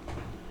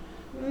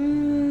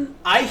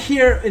 I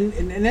hear,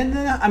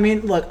 I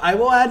mean, look, I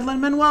will add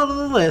Lin-Manuel to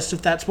the list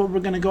if that's what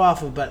we're going to go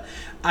off of, but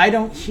I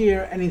don't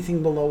hear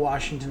anything below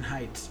Washington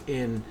Heights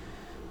in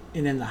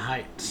the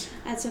Heights.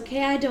 That's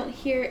okay. I don't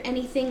hear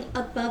anything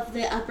above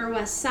the Upper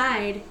West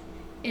Side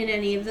in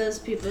any of those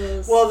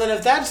people's... Well, then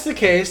if that's the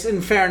case,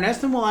 in fairness,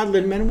 then we'll add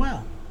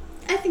Lin-Manuel.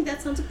 I think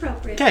that sounds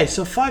appropriate. Okay,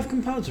 so 5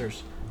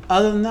 composers.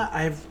 Other than that,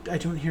 I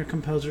don't hear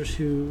composers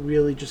who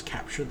really just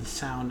capture the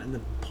sound and the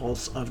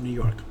pulse of New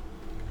York.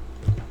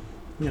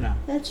 You know.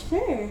 That's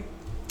fair.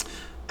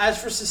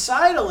 As for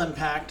societal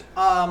impact,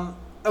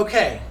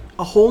 okay,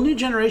 a whole new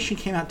generation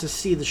came out to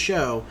see the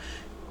show,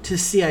 to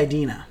see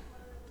Idina,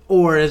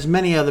 or as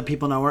many other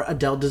people know her,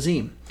 Adele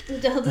Dazeem.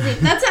 Adele Dazeem.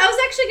 That's I was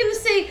actually going to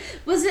say.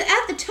 Was it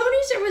at the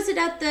Tonys or was it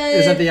at the? It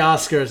was at the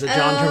Oscars that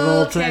John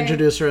Travolta okay.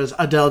 introduced her as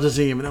Adele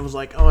Dazeem, and it was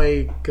like,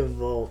 oi,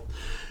 gavolt.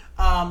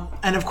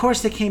 And of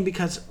course, they came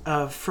because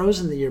of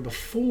Frozen the year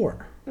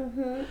before.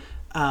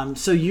 Mm-hmm.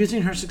 So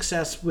using her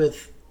success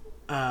with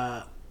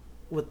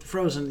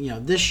Frozen, you know,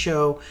 this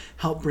show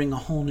helped bring a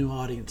whole new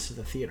audience to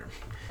the theater.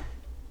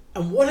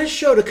 And what a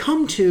show to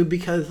come to,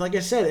 because like I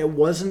said, it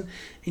wasn't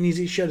an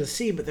easy show to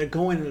see, but they're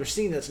going and they're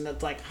seeing this, and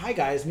it's like, hi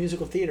guys,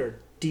 musical theater,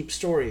 deep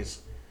stories.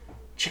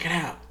 Check it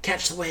out.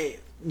 Catch the wave,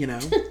 you know.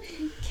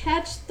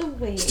 Catch the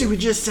wave. Stu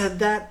just said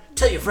that.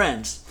 Tell your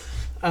friends.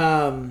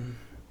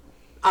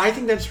 I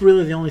think that's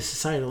really the only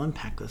societal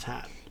impact this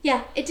had.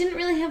 Yeah, it didn't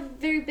really have a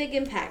very big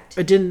impact.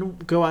 It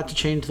didn't go out to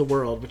change the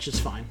world, which is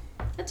fine.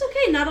 That's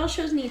okay. Not all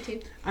shows need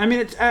to. I mean,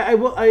 it's. I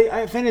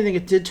if anything,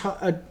 it did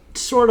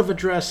sort of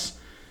address,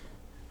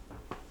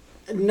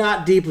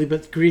 not deeply,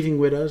 but grieving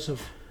widows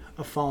of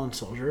fallen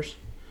soldiers.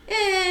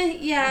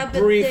 Yeah, but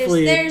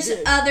Briefly, there's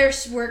other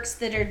works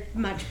that are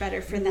much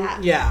better for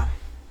that. Yeah.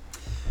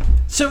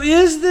 So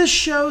is this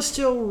show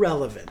still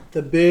relevant?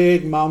 The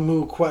big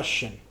Mamu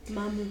question.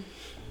 Mamu.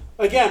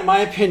 Again, my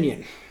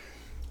opinion.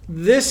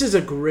 This is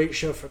a great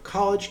show for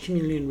college,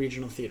 community, and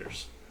regional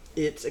theaters.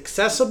 It's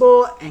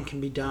accessible and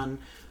can be done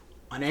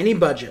on any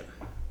budget.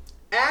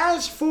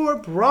 As for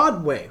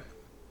Broadway,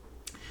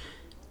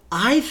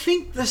 I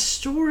think the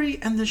story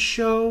and the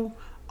show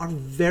are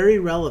very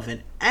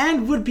relevant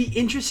and would be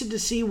interested to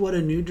see what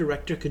a new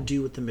director could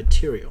do with the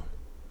material.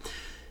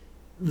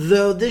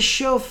 Though this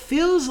show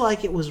feels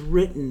like it was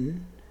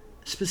written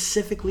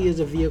specifically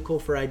as a vehicle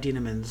for Idina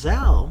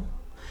Menzel,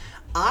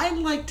 I'd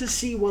like to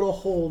see what a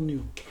whole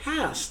new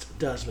cast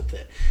does with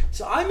it.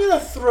 So I'm going to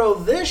throw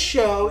this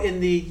show in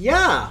the,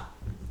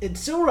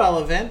 it's still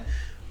relevant.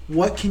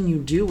 What can you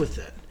do with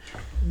it?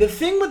 The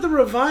thing with the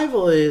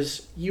revival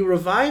is you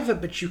revive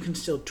it, but you can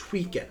still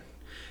tweak it.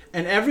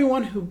 And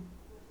everyone who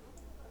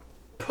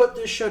put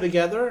this show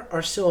together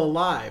are still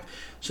alive.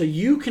 So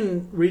you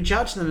can reach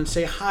out to them and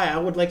say, hi, I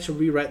would like to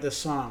rewrite this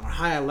song. Or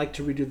hi, I'd like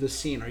to redo this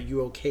scene. Are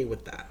you okay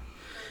with that?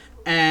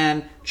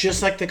 And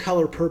just like The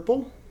Color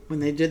Purple, when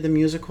they did the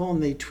musical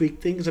and they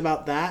tweaked things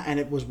about that and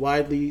it was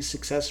widely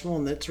successful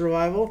in its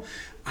revival.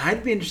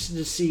 I'd be interested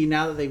to see,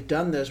 now that they've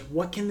done this,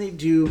 what can they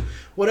do?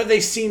 What have they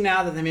seen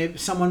now that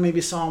someone maybe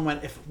saw and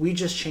went, if we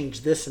just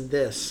change this and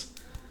this,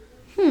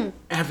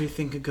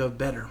 everything could go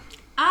better.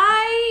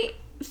 I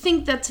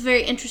think that's a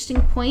very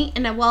interesting point,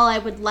 and while I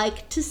would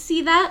like to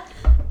see that,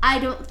 I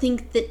don't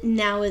think that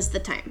now is the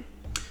time.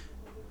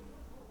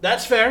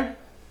 That's fair.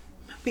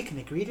 We can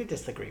agree to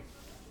disagree.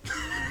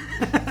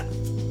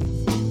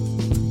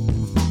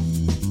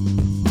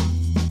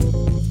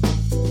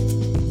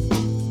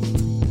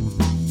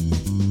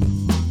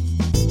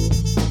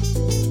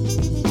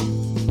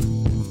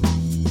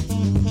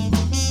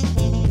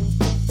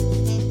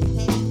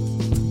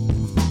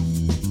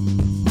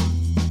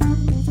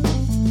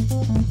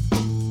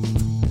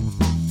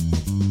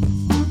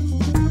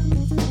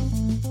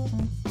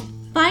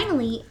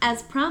 Finally,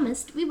 as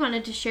promised, we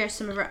wanted to share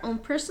some of our own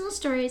personal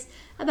stories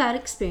about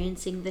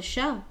experiencing the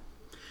show.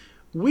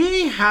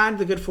 We had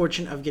the good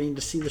fortune of getting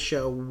to see the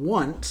show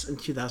once in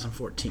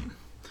 2014.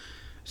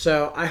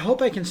 So I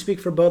hope I can speak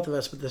for both of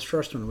us with this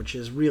first one, which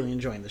is really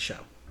enjoying the show.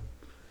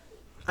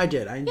 I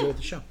did. I enjoyed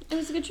the show. It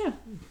was a good show.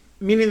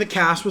 Meaning the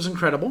cast was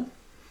incredible.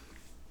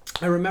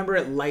 I remember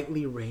it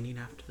lightly raining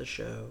after the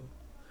show,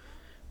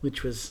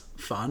 which was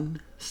fun.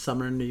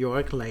 Summer in New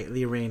York,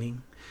 lightly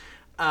raining.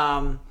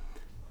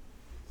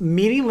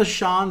 Meeting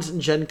LaShawns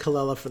and Jen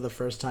Colella for the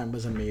first time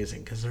was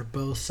amazing because they're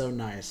both so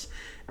nice.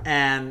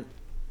 And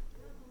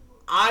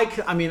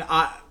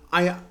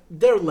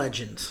they're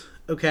legends,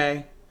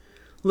 okay?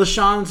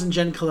 LaShawns and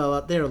Jen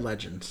Colella, they're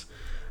legends.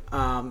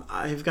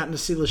 I've gotten to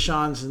see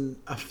LaShawns in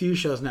a few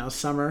shows now.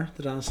 Summer,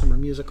 the Donna Summer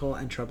musical,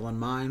 and Trouble in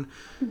Mind.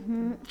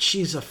 Mm-hmm.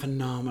 She's a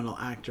phenomenal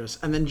actress.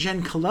 And then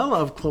Jen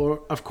Colella,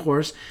 of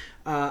course,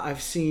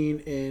 we've seen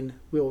in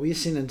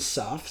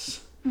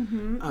Suffs.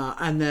 Mm-hmm.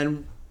 And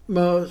then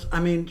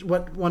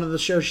one of the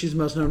shows she's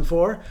most known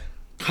for,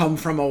 Come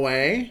From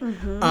Away.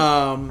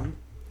 Mm-hmm.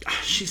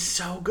 She's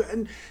so good.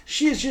 And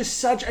she is just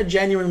such a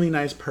genuinely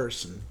nice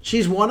person.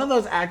 She's one of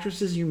those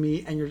actresses you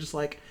meet and you're just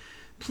like,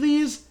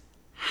 please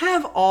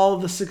have all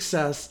the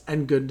success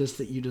and goodness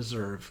that you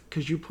deserve,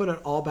 because you put it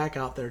all back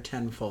out there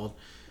tenfold.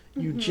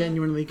 You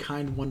genuinely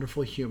kind,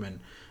 wonderful human.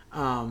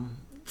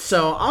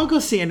 So I'll go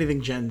see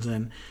anything Jen's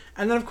in.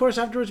 And then, of course,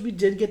 afterwards we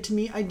did get to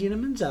meet Idina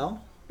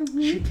Menzel.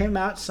 Mm-hmm. She came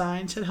out,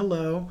 signed, said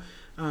hello.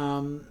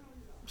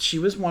 She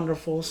was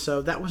wonderful,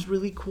 so that was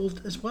really cool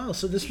as well.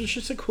 So this was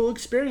just a cool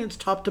experience,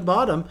 top to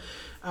bottom.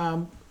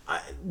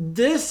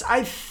 This,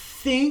 I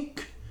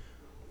think,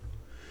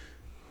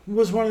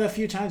 was one of the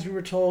few times we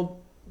were told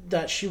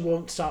that she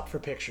won't stop for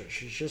pictures.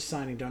 She's just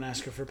signing. Don't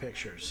ask her for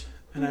pictures.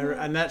 And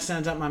and that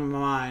stands out in my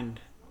mind.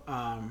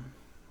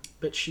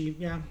 But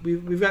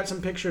we've got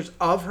some pictures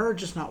of her,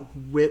 just not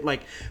with,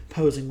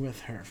 posing with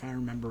her, if I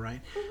remember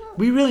right.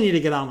 Mm-hmm. We really need to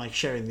get on,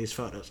 sharing these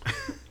photos.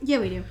 Yeah,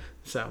 we do.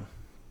 So,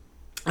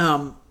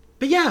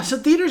 but yeah, so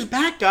theater's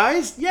back,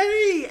 guys.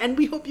 Yay! And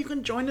we hope you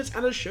can join us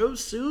at a show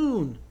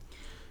soon.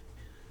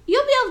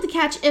 You'll be able to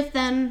catch If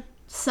Then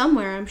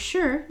somewhere, I'm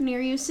sure,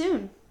 near you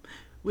soon.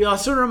 We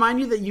also remind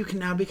you that you can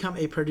now become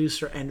a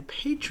producer and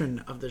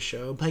patron of the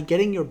show by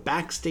getting your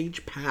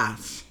backstage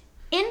pass.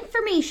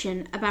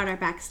 Information about our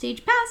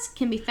backstage pass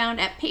can be found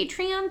at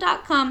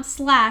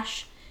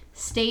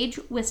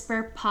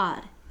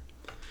patreon.com/stagewhisperpod.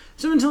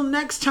 So until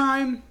next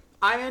time,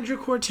 I'm Andrew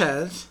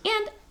Cortez.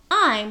 And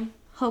I'm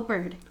Hope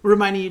Bird.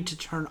 Reminding you to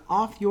turn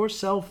off your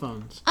cell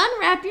phones.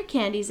 Unwrap your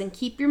candies and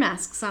keep your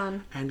masks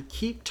on. And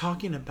keep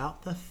talking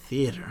about the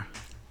theater.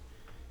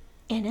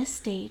 In a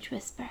stage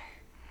whisper.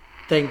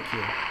 Thank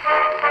you.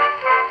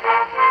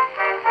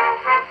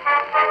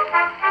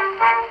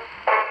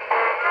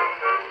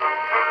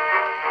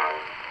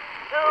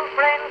 Two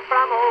friends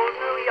from old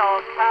New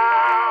York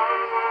town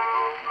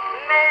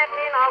met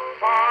in a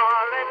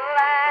foreign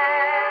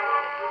land.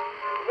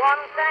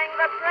 One sang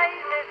the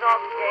praises of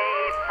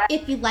gay.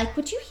 If you like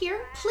what you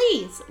hear,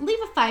 please leave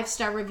a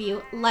 5-star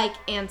review, like,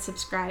 and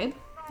subscribe.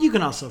 You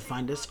can also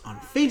find us on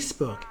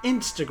Facebook,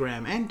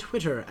 Instagram, and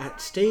Twitter at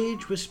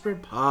Stage Whisper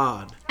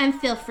Pod. And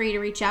feel free to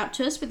reach out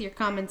to us with your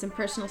comments and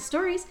personal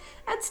stories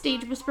at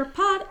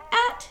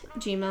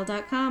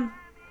stagewhisperpod@gmail.com.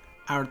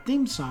 Our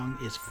theme song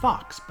is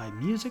Fox by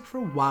Music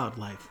for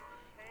Wildlife.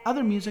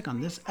 Other music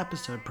on this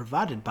episode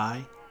provided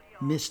by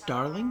Miss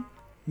Darling,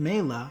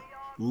 Mela,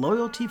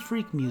 Loyalty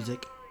Freak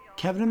Music,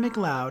 Kevin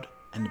MacLeod,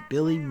 and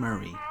Billy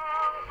Murray.